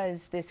 what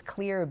does this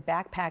clear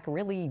backpack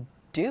really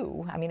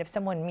do? I mean, if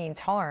someone means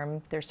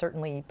harm, there's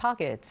certainly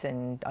pockets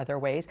and other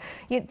ways.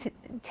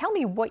 Tell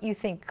me what you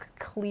think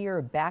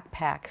clear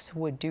backpacks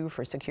would do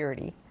for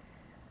security.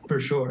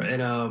 For sure.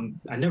 And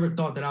I never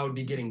thought that I would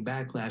be getting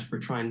backlash for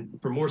trying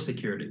for more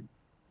security,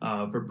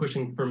 for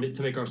pushing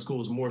to make our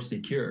schools more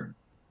secure.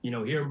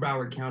 Here in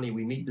Broward County,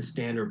 we meet the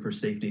standard for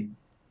safety.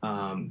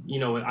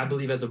 I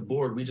believe as a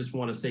board, we just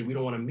want to say we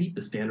don't want to meet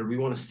the standard. We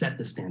want to set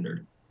the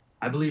standard.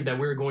 I believe that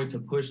we're going to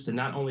push to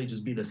not only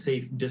just be the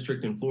safe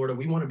district in Florida,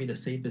 we want to be the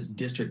safest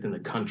district in the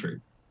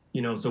country.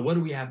 So what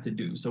do we have to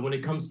do? So when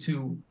it comes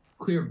to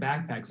clear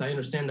backpacks, I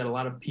understand that a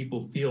lot of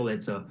people feel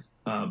it's a,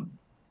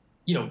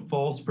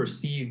 false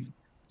perceived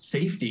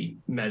safety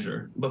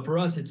measure. But for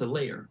us, it's a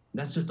layer.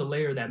 That's just a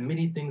layer that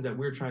many things that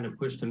we're trying to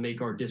push to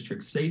make our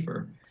district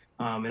safer.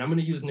 And I'm going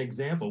to use an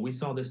example. We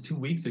saw this 2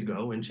 weeks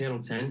ago, and Channel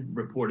 10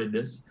 reported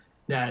this,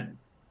 that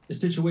the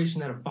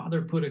situation that a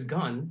father put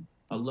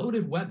a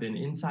loaded weapon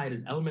inside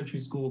his elementary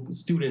school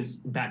student's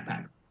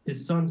backpack,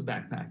 his son's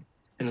backpack.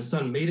 And the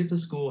son made it to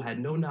school, had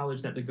no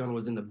knowledge that the gun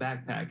was in the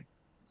backpack.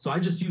 So I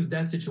just used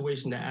that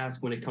situation to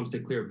ask when it comes to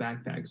clear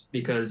backpacks,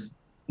 because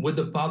would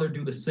the father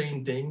do the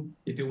same thing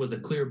if it was a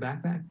clear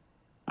backpack?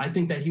 I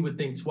think that he would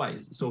think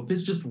twice. So if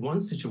it's just one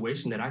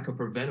situation that I could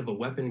prevent of a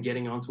weapon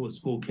getting onto a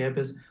school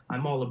campus,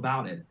 I'm all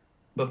about it.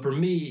 But for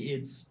me,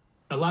 it's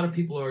a lot of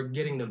people are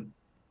getting the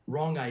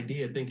wrong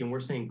idea, thinking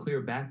we're saying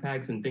clear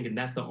backpacks and thinking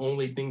that's the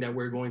only thing that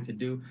we're going to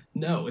do.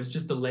 No, it's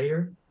just a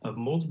layer of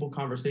multiple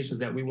conversations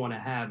that we want to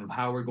have of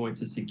how we're going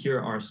to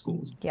secure our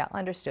schools. Yeah,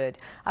 understood.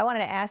 I wanted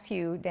to ask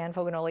you, Dan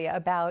Fognoli,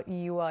 about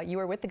you. You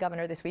were with the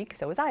governor this week,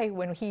 so was I,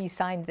 when he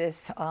signed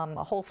this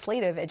a whole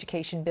slate of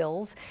education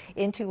bills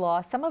into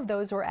law. Some of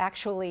those were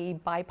actually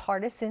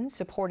bipartisan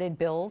supported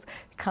bills.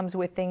 It comes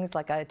with things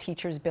like a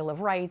teacher's bill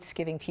of rights,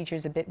 giving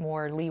teachers a bit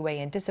more leeway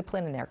and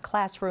discipline in their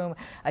classroom,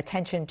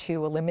 attention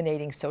to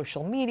eliminating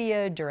social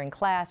media during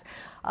class.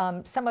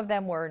 Some of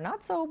them were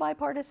not so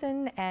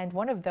bipartisan, and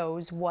one of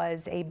those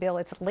was a bill.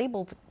 It's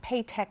labeled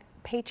paycheck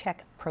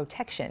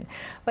protection,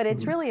 but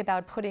it's really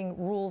about putting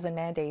rules and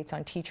mandates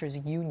on teachers'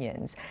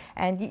 unions.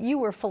 And you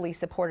were fully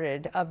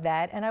supportive of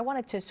that. And I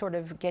wanted to sort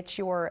of get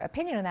your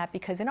opinion on that,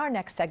 because in our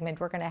next segment,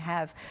 we're going to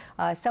have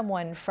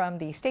someone from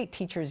the state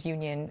teachers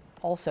union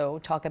also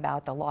talk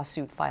about the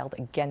lawsuit filed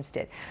against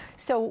it.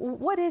 So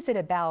what is it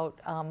about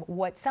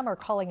what some are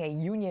calling a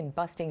union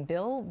busting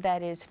bill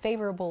that is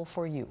favorable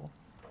for you?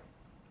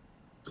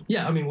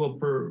 Yeah, I mean, well,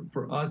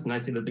 for us, and I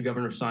see that the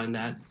governor signed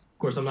that. Of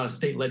course, I'm not a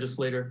state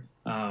legislator.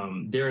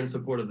 They're in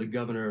support of the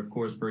governor, of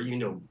course, for,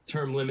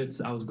 term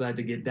limits. I was glad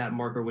to get that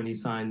marker when he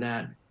signed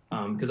that,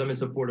 because I'm in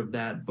support of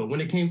that. But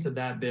when it came to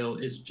that bill,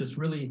 it's just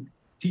really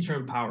teacher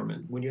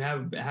empowerment. When you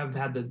have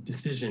had the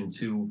decision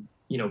to,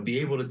 be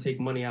able to take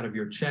money out of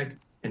your check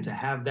and to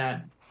have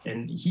that.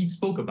 And he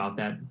spoke about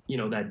that,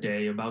 that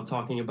day, about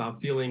talking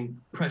about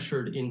feeling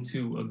pressured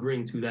into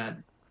agreeing to that.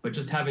 But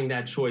just having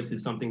that choice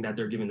is something that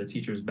they're giving the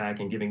teachers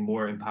back and giving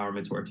more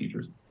empowerment to our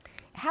teachers.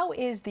 How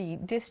is the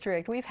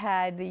district? We've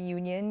had the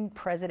union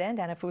president,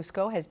 Anna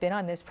Fusco, has been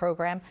on this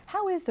program.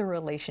 How is the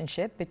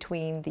relationship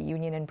between the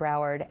union in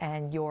Broward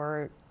and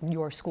your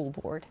school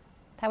board?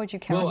 How would you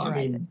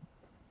characterize it?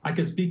 I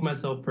could speak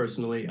myself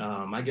personally.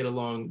 I get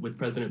along with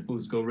President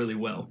Fusco really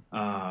well.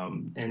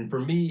 And for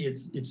me,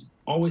 it's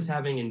always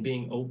having and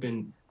being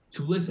open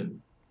to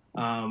listen.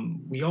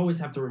 We always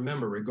have to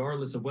remember,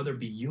 regardless of whether it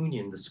be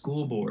union, the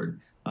school board,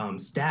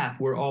 staff,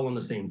 we're all on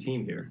the same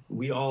team here.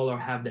 We all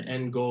have the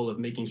end goal of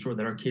making sure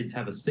that our kids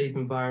have a safe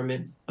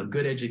environment, a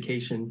good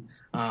education,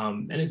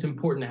 and it's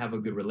important to have a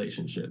good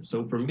relationship.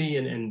 So for me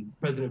and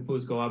President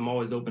Fusco, I'm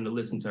always open to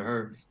listen to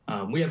her.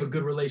 We have a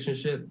good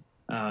relationship,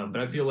 but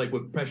I feel like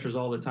with pressures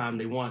all the time,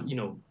 they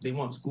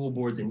want school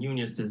boards and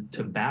unions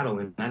to battle,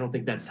 and I don't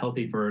think that's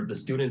healthy for the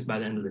students by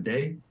the end of the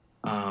day.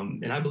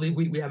 And I believe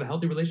we have a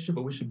healthy relationship,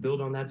 but we should build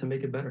on that to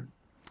make it better.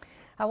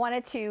 I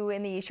wanted to,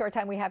 in the short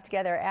time we have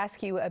together,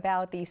 ask you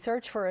about the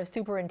search for a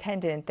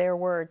superintendent. There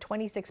were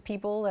 26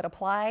 people that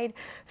applied,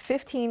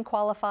 15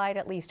 qualified,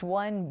 at least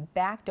one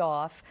backed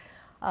off.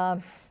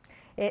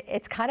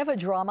 It's kind of a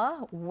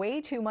drama, way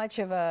too much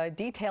of a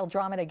detailed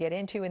drama to get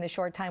into in the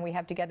short time we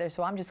have together,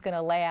 so I'm just going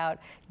to lay out.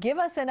 Give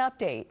us an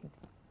update.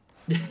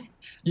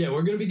 Yeah,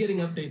 we're going to be getting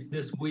updates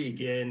this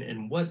week,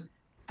 and what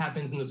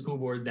happens in the school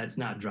board, that's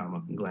not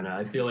drama, Glenna.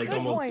 I feel like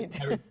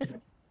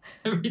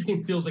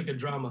everything feels like a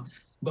drama.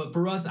 But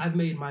for us, I've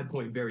made my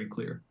point very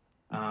clear.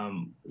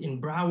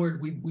 In Broward,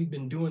 we've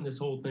been doing this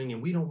whole thing,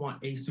 and we don't want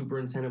a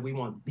superintendent, we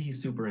want the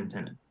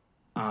superintendent.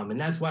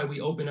 And that's why we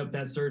opened up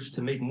that search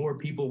to make more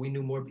people. We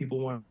knew more people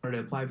wanted to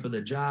apply for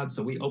the job,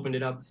 so we opened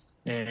it up.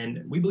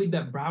 And we believe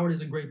that Broward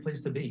is a great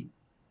place to be.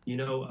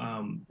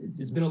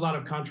 It's been a lot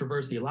of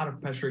controversy, a lot of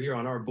pressure here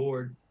on our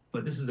board,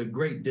 but this is a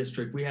great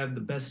district. We have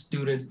the best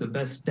students, the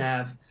best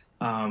staff,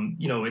 and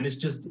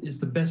it's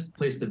the best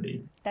place to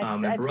be. That's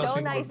and for us, so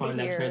we nice want to find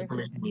to hear. that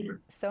transformation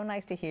leader. So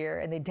nice to hear.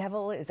 And the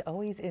devil is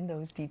always in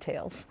those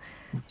details.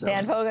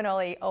 Dan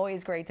Fognoli,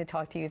 always great to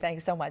talk to you.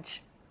 Thanks so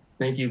much.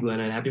 Thank you,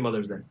 Glenna, and happy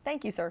Mother's Day.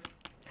 Thank you, sir.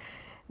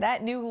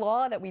 That new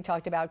law that we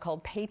talked about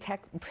called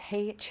paycheck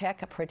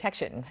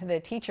protection, the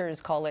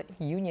teachers call it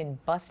union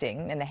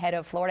busting, and the head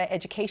of Florida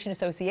Education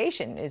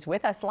Association is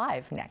with us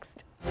live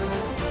next.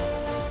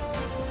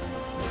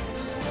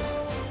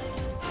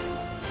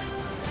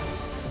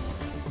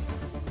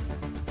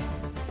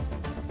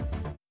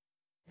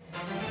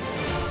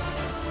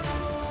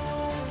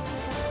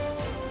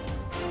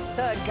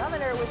 The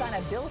governor was on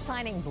a bill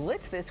signing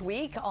blitz this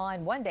week.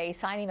 On one day,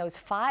 signing those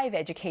 5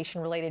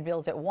 education-related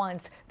bills at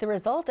once, the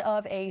result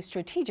of a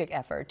strategic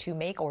effort to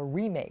make or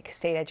remake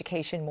state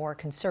education more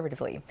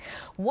conservatively.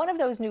 One of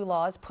those new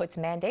laws puts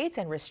mandates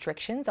and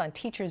restrictions on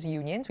teachers'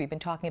 unions. We've been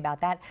talking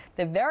about that.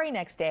 The very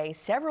next day,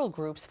 several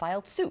groups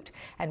filed suit,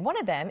 and one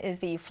of them is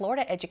the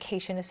Florida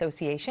Education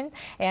Association.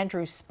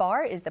 Andrew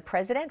Spar is the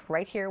president,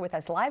 right here with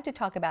us live to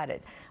talk about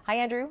it. Hi,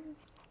 Andrew.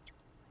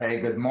 Hey,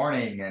 good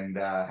morning, and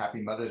happy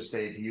Mother's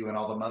Day to you and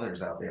all the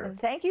mothers out there.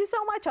 Thank you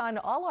so much on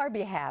all our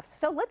behalfs.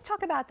 So let's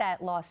talk about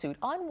that lawsuit.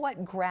 On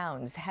what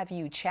grounds have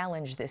you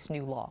challenged this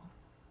new law?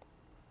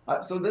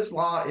 So this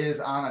law is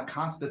on a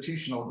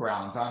constitutional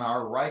grounds, on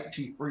our right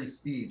to free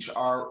speech,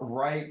 our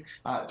right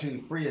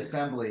to free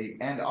assembly,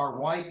 and our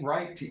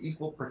right to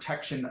equal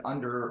protection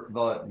under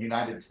the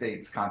United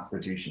States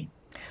Constitution.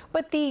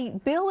 But the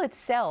bill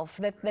itself,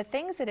 the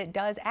things that it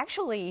does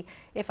actually,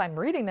 if I'm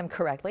reading them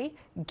correctly,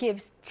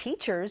 gives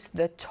teachers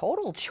the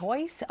total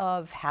choice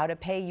of how to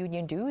pay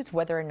union dues,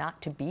 whether or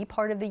not to be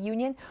part of the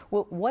union.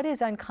 Well, what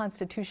is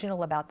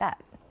unconstitutional about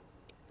that?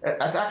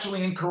 That's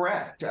actually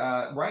incorrect.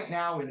 Right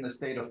now in the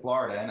state of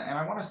Florida, and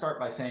I want to start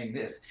by saying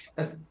this,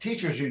 as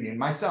teachers union,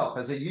 myself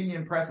as a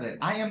union president,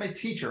 I am a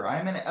teacher. I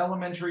am an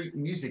elementary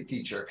music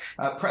teacher.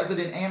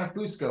 President Anna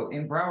Fusco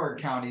in Broward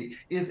County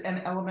is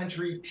an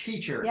elementary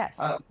teacher.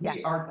 Yes.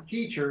 We are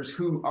teachers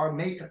who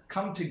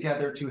come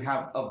together to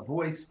have a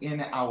voice in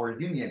our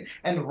union.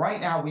 And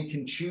right now we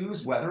can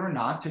choose whether or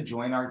not to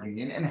join our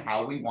union and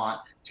how we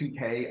want to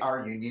pay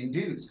our union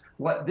dues.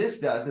 What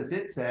this does is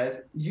it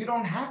says you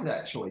don't have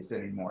that choice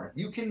anymore.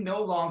 You can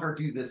no longer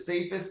do the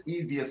safest,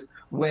 easiest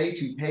way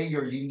to pay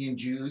your union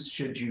dues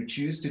should you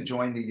choose to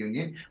join the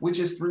union, which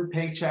is through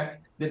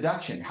paycheck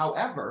deduction.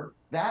 However,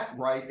 that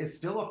right is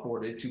still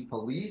afforded to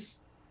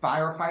police,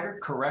 firefighter,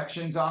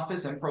 corrections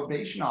office, and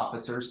probation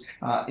officers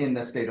in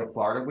the state of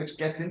Florida, which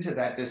gets into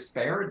that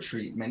disparate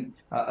treatment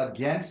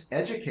against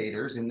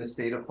educators in the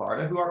state of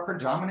Florida who are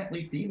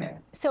predominantly female.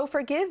 So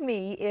forgive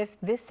me if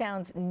this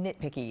sounds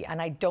nitpicky,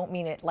 and I don't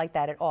mean it like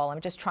that at all.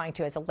 I'm just trying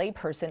to, as a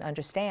layperson,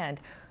 understand.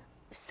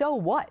 So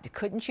what?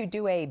 Couldn't you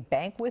do a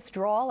bank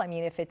withdrawal? I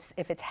mean, if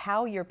it's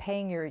how you're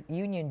paying your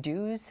union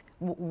dues,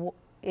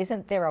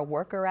 isn't there a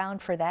workaround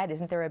for that?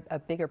 Isn't there a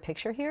bigger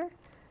picture here?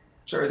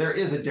 Sure, there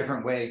is a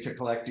different way to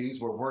collect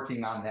dues. We're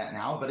working on that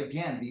now. But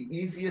again, the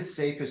easiest,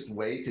 safest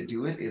way to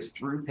do it is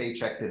through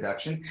paycheck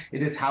deduction.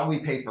 It is how we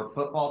pay for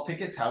football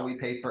tickets, how we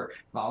pay for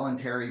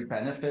voluntary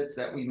benefits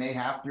that we may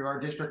have through our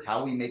district,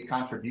 how we make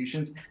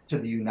contributions to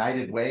the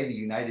United Way, the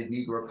United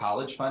Negro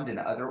College Fund, and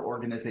other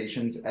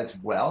organizations as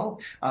well.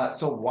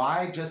 So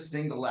why just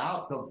single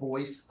out the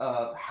voice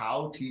of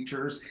how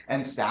teachers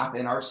and staff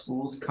in our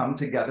schools come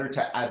together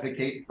to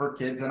advocate for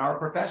kids in our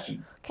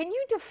profession? Can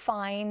you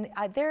define,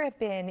 there have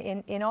been,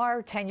 in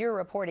our tenure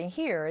reporting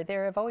here,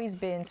 there have always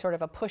been sort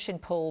of a push and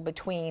pull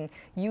between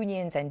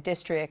unions and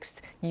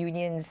districts.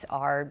 Unions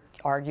are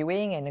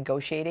arguing and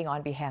negotiating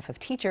on behalf of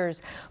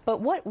teachers.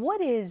 But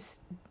what is,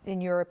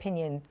 in your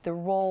opinion, the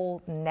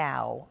role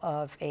now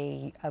of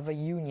a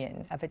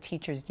union, of a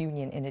teachers'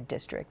 union in a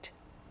district?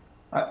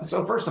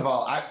 So first of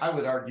all, I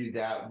would argue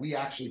that we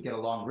actually get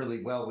along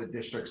really well with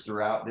districts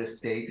throughout this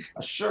state.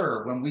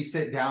 Sure, when we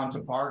sit down to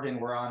bargain,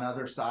 we're on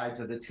other sides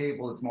of the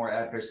table. It's more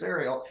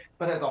adversarial.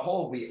 But as a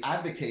whole, we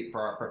advocate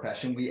for our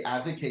profession. We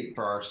advocate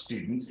for our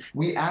students.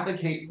 We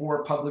advocate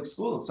for public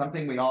schools,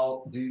 something we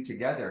all do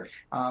together.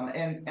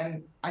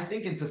 And I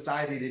think in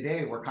society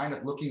today, we're kind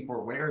of looking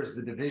for where is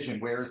the division?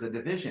 Where is the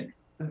division?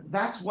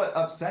 That's what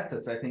upsets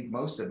us, I think,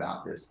 most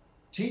about this.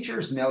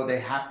 Teachers know they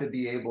have to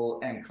be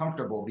able and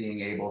comfortable being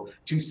able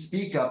to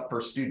speak up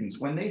for students.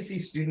 When they see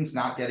students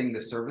not getting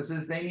the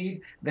services they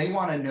need, they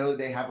want to know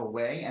they have a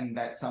way and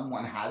that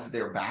someone has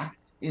their back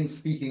in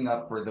speaking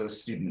up for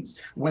those students.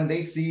 When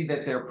they see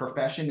that their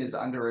profession is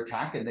under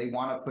attack and they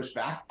want to push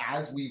back,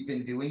 as we've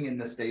been doing in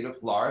the state of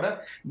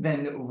Florida,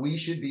 then we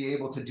should be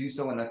able to do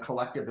so in a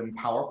collective and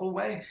powerful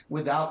way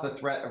without the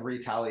threat of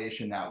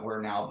retaliation that we're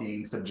now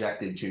being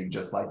subjected to,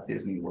 just like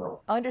Disney World.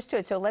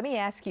 Understood. So let me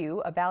ask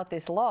you about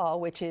this law,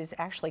 which is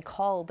actually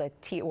called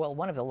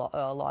one of the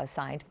laws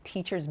signed,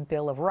 Teachers'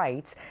 Bill of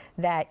Rights,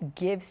 that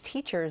gives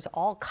teachers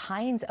all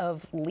kinds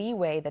of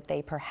leeway that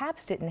they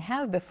perhaps didn't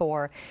have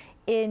before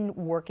in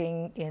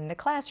working in the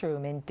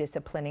classroom, in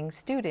disciplining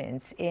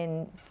students,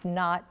 in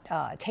not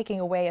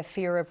taking away a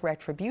fear of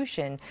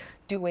retribution,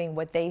 doing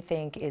what they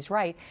think is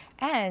right,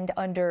 and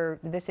under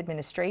this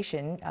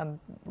administration,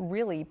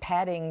 really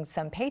padding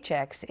some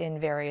paychecks in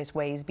various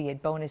ways, be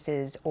it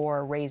bonuses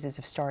or raises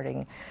of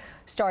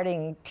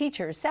starting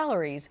teachers'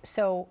 salaries.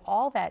 So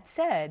all that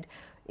said,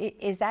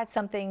 is that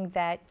something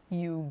that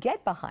you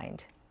get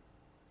behind?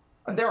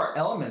 There are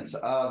elements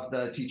of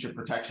the Teacher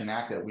Protection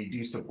Act that we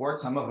do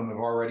support. Some of them have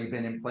already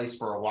been in place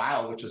for a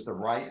while, which is the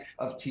right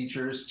of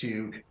teachers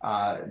to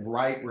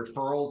write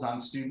referrals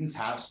on students,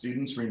 have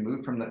students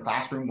removed from the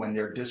classroom when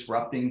they're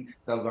disrupting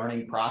the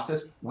learning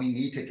process. We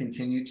need to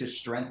continue to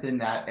strengthen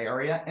that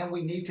area, and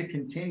we need to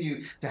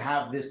continue to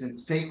have this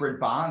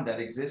sacred bond that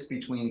exists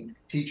between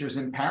teachers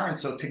and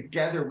parents. So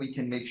together we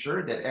can make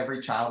sure that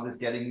every child is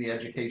getting the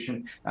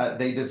education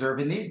they deserve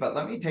and need. But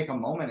let me take a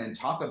moment and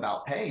talk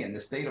about pay in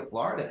the state of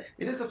Florida.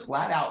 It is a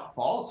flat out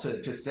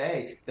falsehood to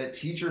say that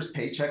teachers'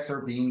 paychecks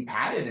are being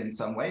padded in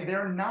some way.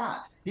 They're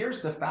not.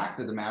 Here's the fact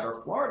of the matter.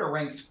 Florida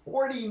ranks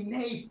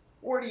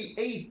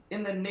 48th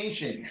in the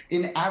nation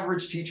in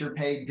average teacher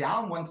pay,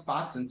 down one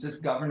spot since this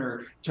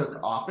governor took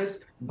office.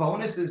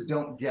 Bonuses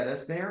don't get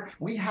us there.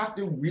 We have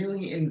to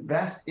really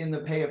invest in the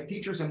pay of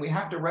teachers, and we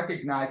have to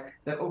recognize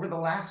that over the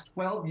last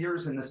 12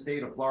 years in the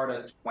state of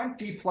Florida,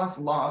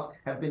 20+ laws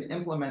have been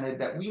implemented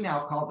that we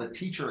now call the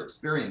teacher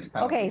experience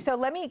penalty. Okay, so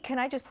can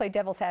I just play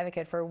devil's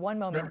advocate for one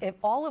moment? Sure.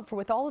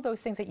 With all of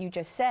those things that you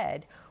just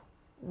said,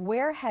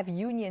 where have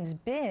unions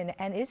been,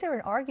 and is there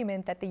an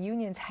argument that the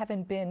unions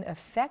haven't been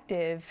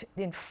effective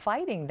in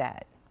fighting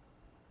that?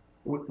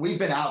 We've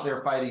been out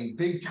there fighting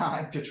big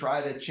time to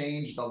try to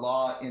change the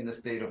law in the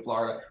state of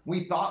Florida.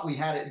 We thought we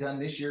had it done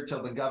this year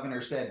till the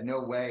governor said,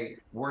 no way,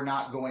 we're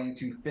not going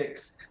to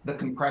fix the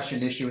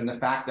compression issue and the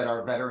fact that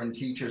our veteran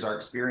teachers, our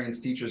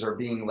experienced teachers are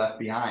being left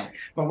behind.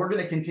 But we're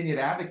going to continue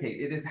to advocate.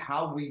 It is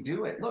how we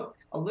do it. Look,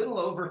 a little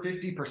over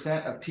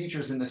 50% of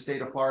teachers in the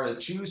state of Florida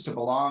choose to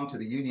belong to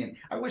the union.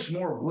 I wish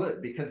more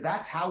would, because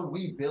that's how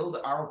we build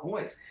our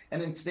voice.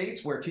 And in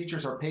states where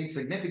teachers are paid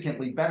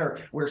significantly better,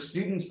 where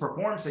students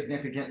perform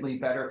significantly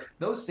better,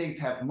 those states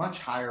have much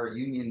higher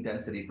union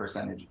density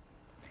percentages.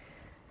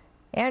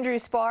 Andrew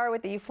Spar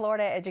with the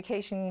Florida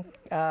Education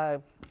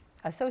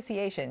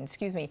Association,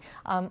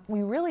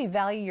 we really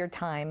value your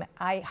time.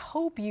 I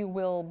hope you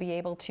will be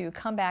able to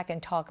come back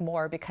and talk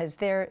more, because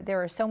there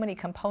are so many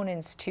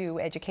components to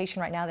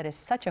education right now that is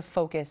such a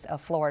focus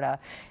of Florida,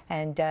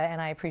 and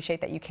I appreciate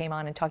that you came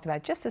on and talked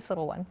about just this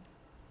little one.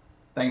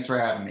 Thanks for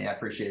having me. I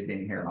appreciate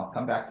being here, and I'll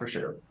come back for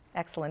sure.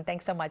 Excellent.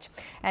 Thanks so much.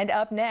 And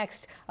up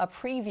next, a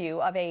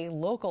preview of a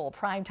local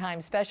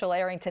primetime special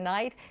airing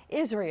tonight,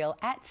 Israel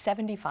at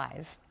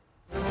 75.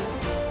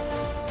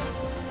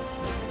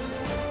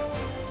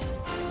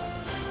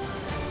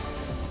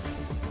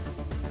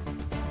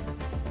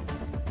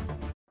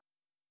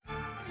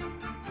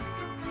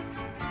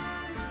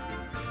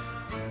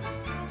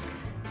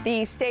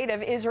 The state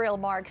of Israel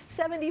marks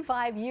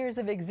 75 years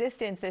of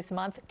existence this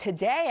month.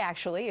 Today,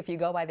 actually, if you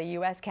go by the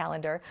U.S.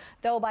 calendar,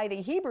 though by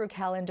the Hebrew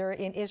calendar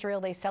in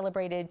Israel, they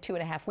celebrated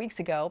 2.5 weeks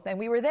ago. And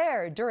we were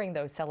there during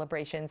those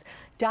celebrations,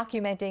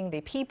 documenting the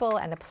people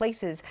and the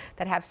places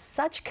that have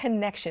such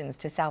connections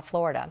to South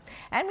Florida.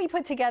 And we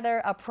put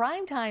together a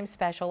primetime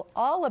special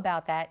all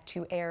about that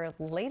to air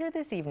later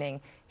this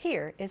evening.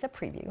 Here is a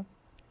preview.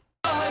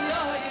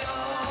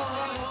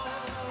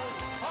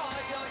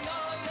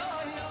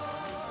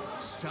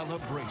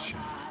 Celebration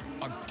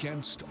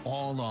against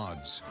all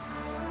odds.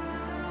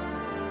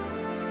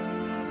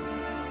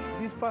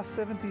 These past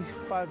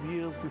 75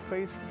 years, we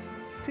faced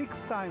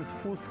 6 times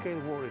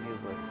full-scale war in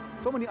Israel.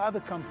 So many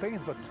other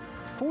campaigns, but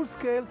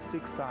full-scale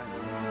 6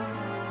 times.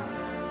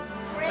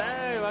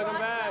 Hey, welcome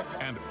back.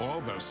 And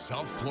all the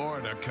South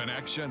Florida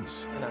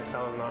connections. And I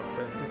fell in love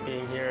with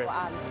being here.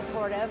 I'm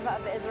supportive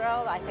of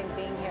Israel. I think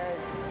being here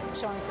is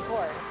showing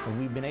support. And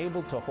we've been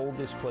able to hold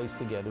this place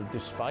together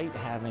despite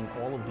having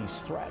all of these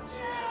threats.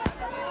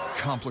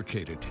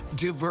 Complicated,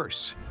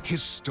 diverse,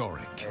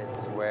 historic.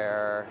 It's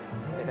where,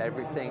 if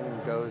everything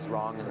goes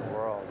wrong in the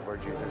world, where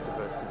Jews are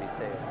supposed to be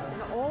safe.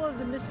 And all of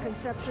the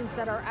misconceptions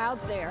that are out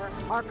there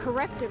are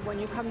corrected when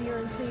you come here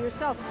and see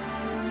yourself.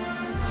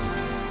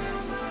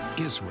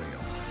 Israel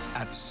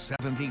at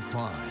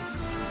 75.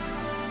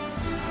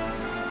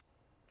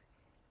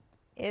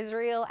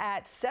 Israel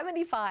at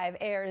 75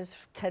 airs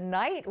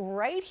tonight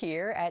right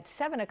here at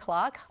 7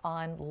 o'clock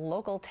on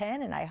Local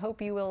 10, and I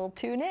hope you will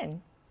tune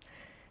in.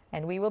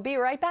 And we will be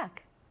right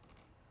back.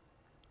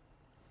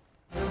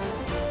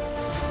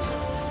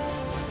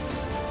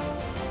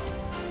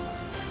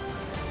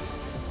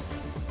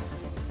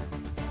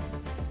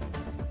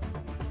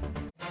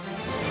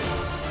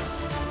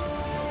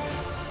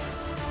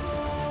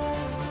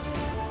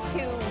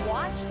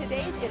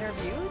 Today's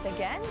interviews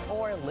again,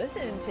 or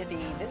listen to the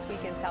This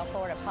Week in South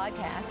Florida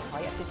podcast, all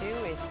you have to do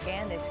is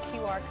scan this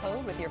QR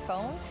code with your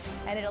phone,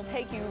 and it'll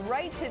take you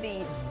right to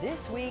the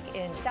This Week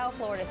in South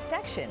Florida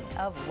section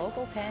of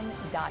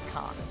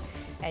local10.com.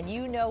 And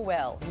you know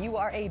well, you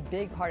are a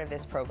big part of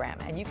this program,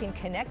 and you can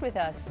connect with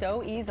us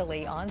so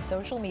easily on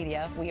social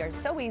media. We are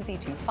so easy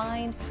to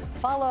find,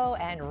 follow,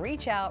 and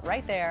reach out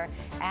right there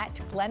at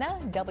Glenna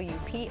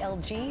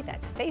WPLG.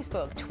 That's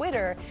Facebook,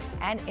 Twitter,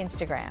 and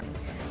Instagram.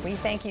 We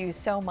thank you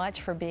so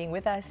much for being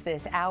with us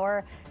this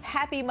hour.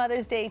 Happy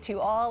Mother's Day to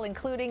all,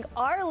 including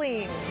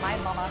Arlene, my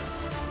mama.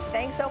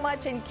 Thanks so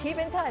much, and keep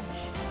in touch.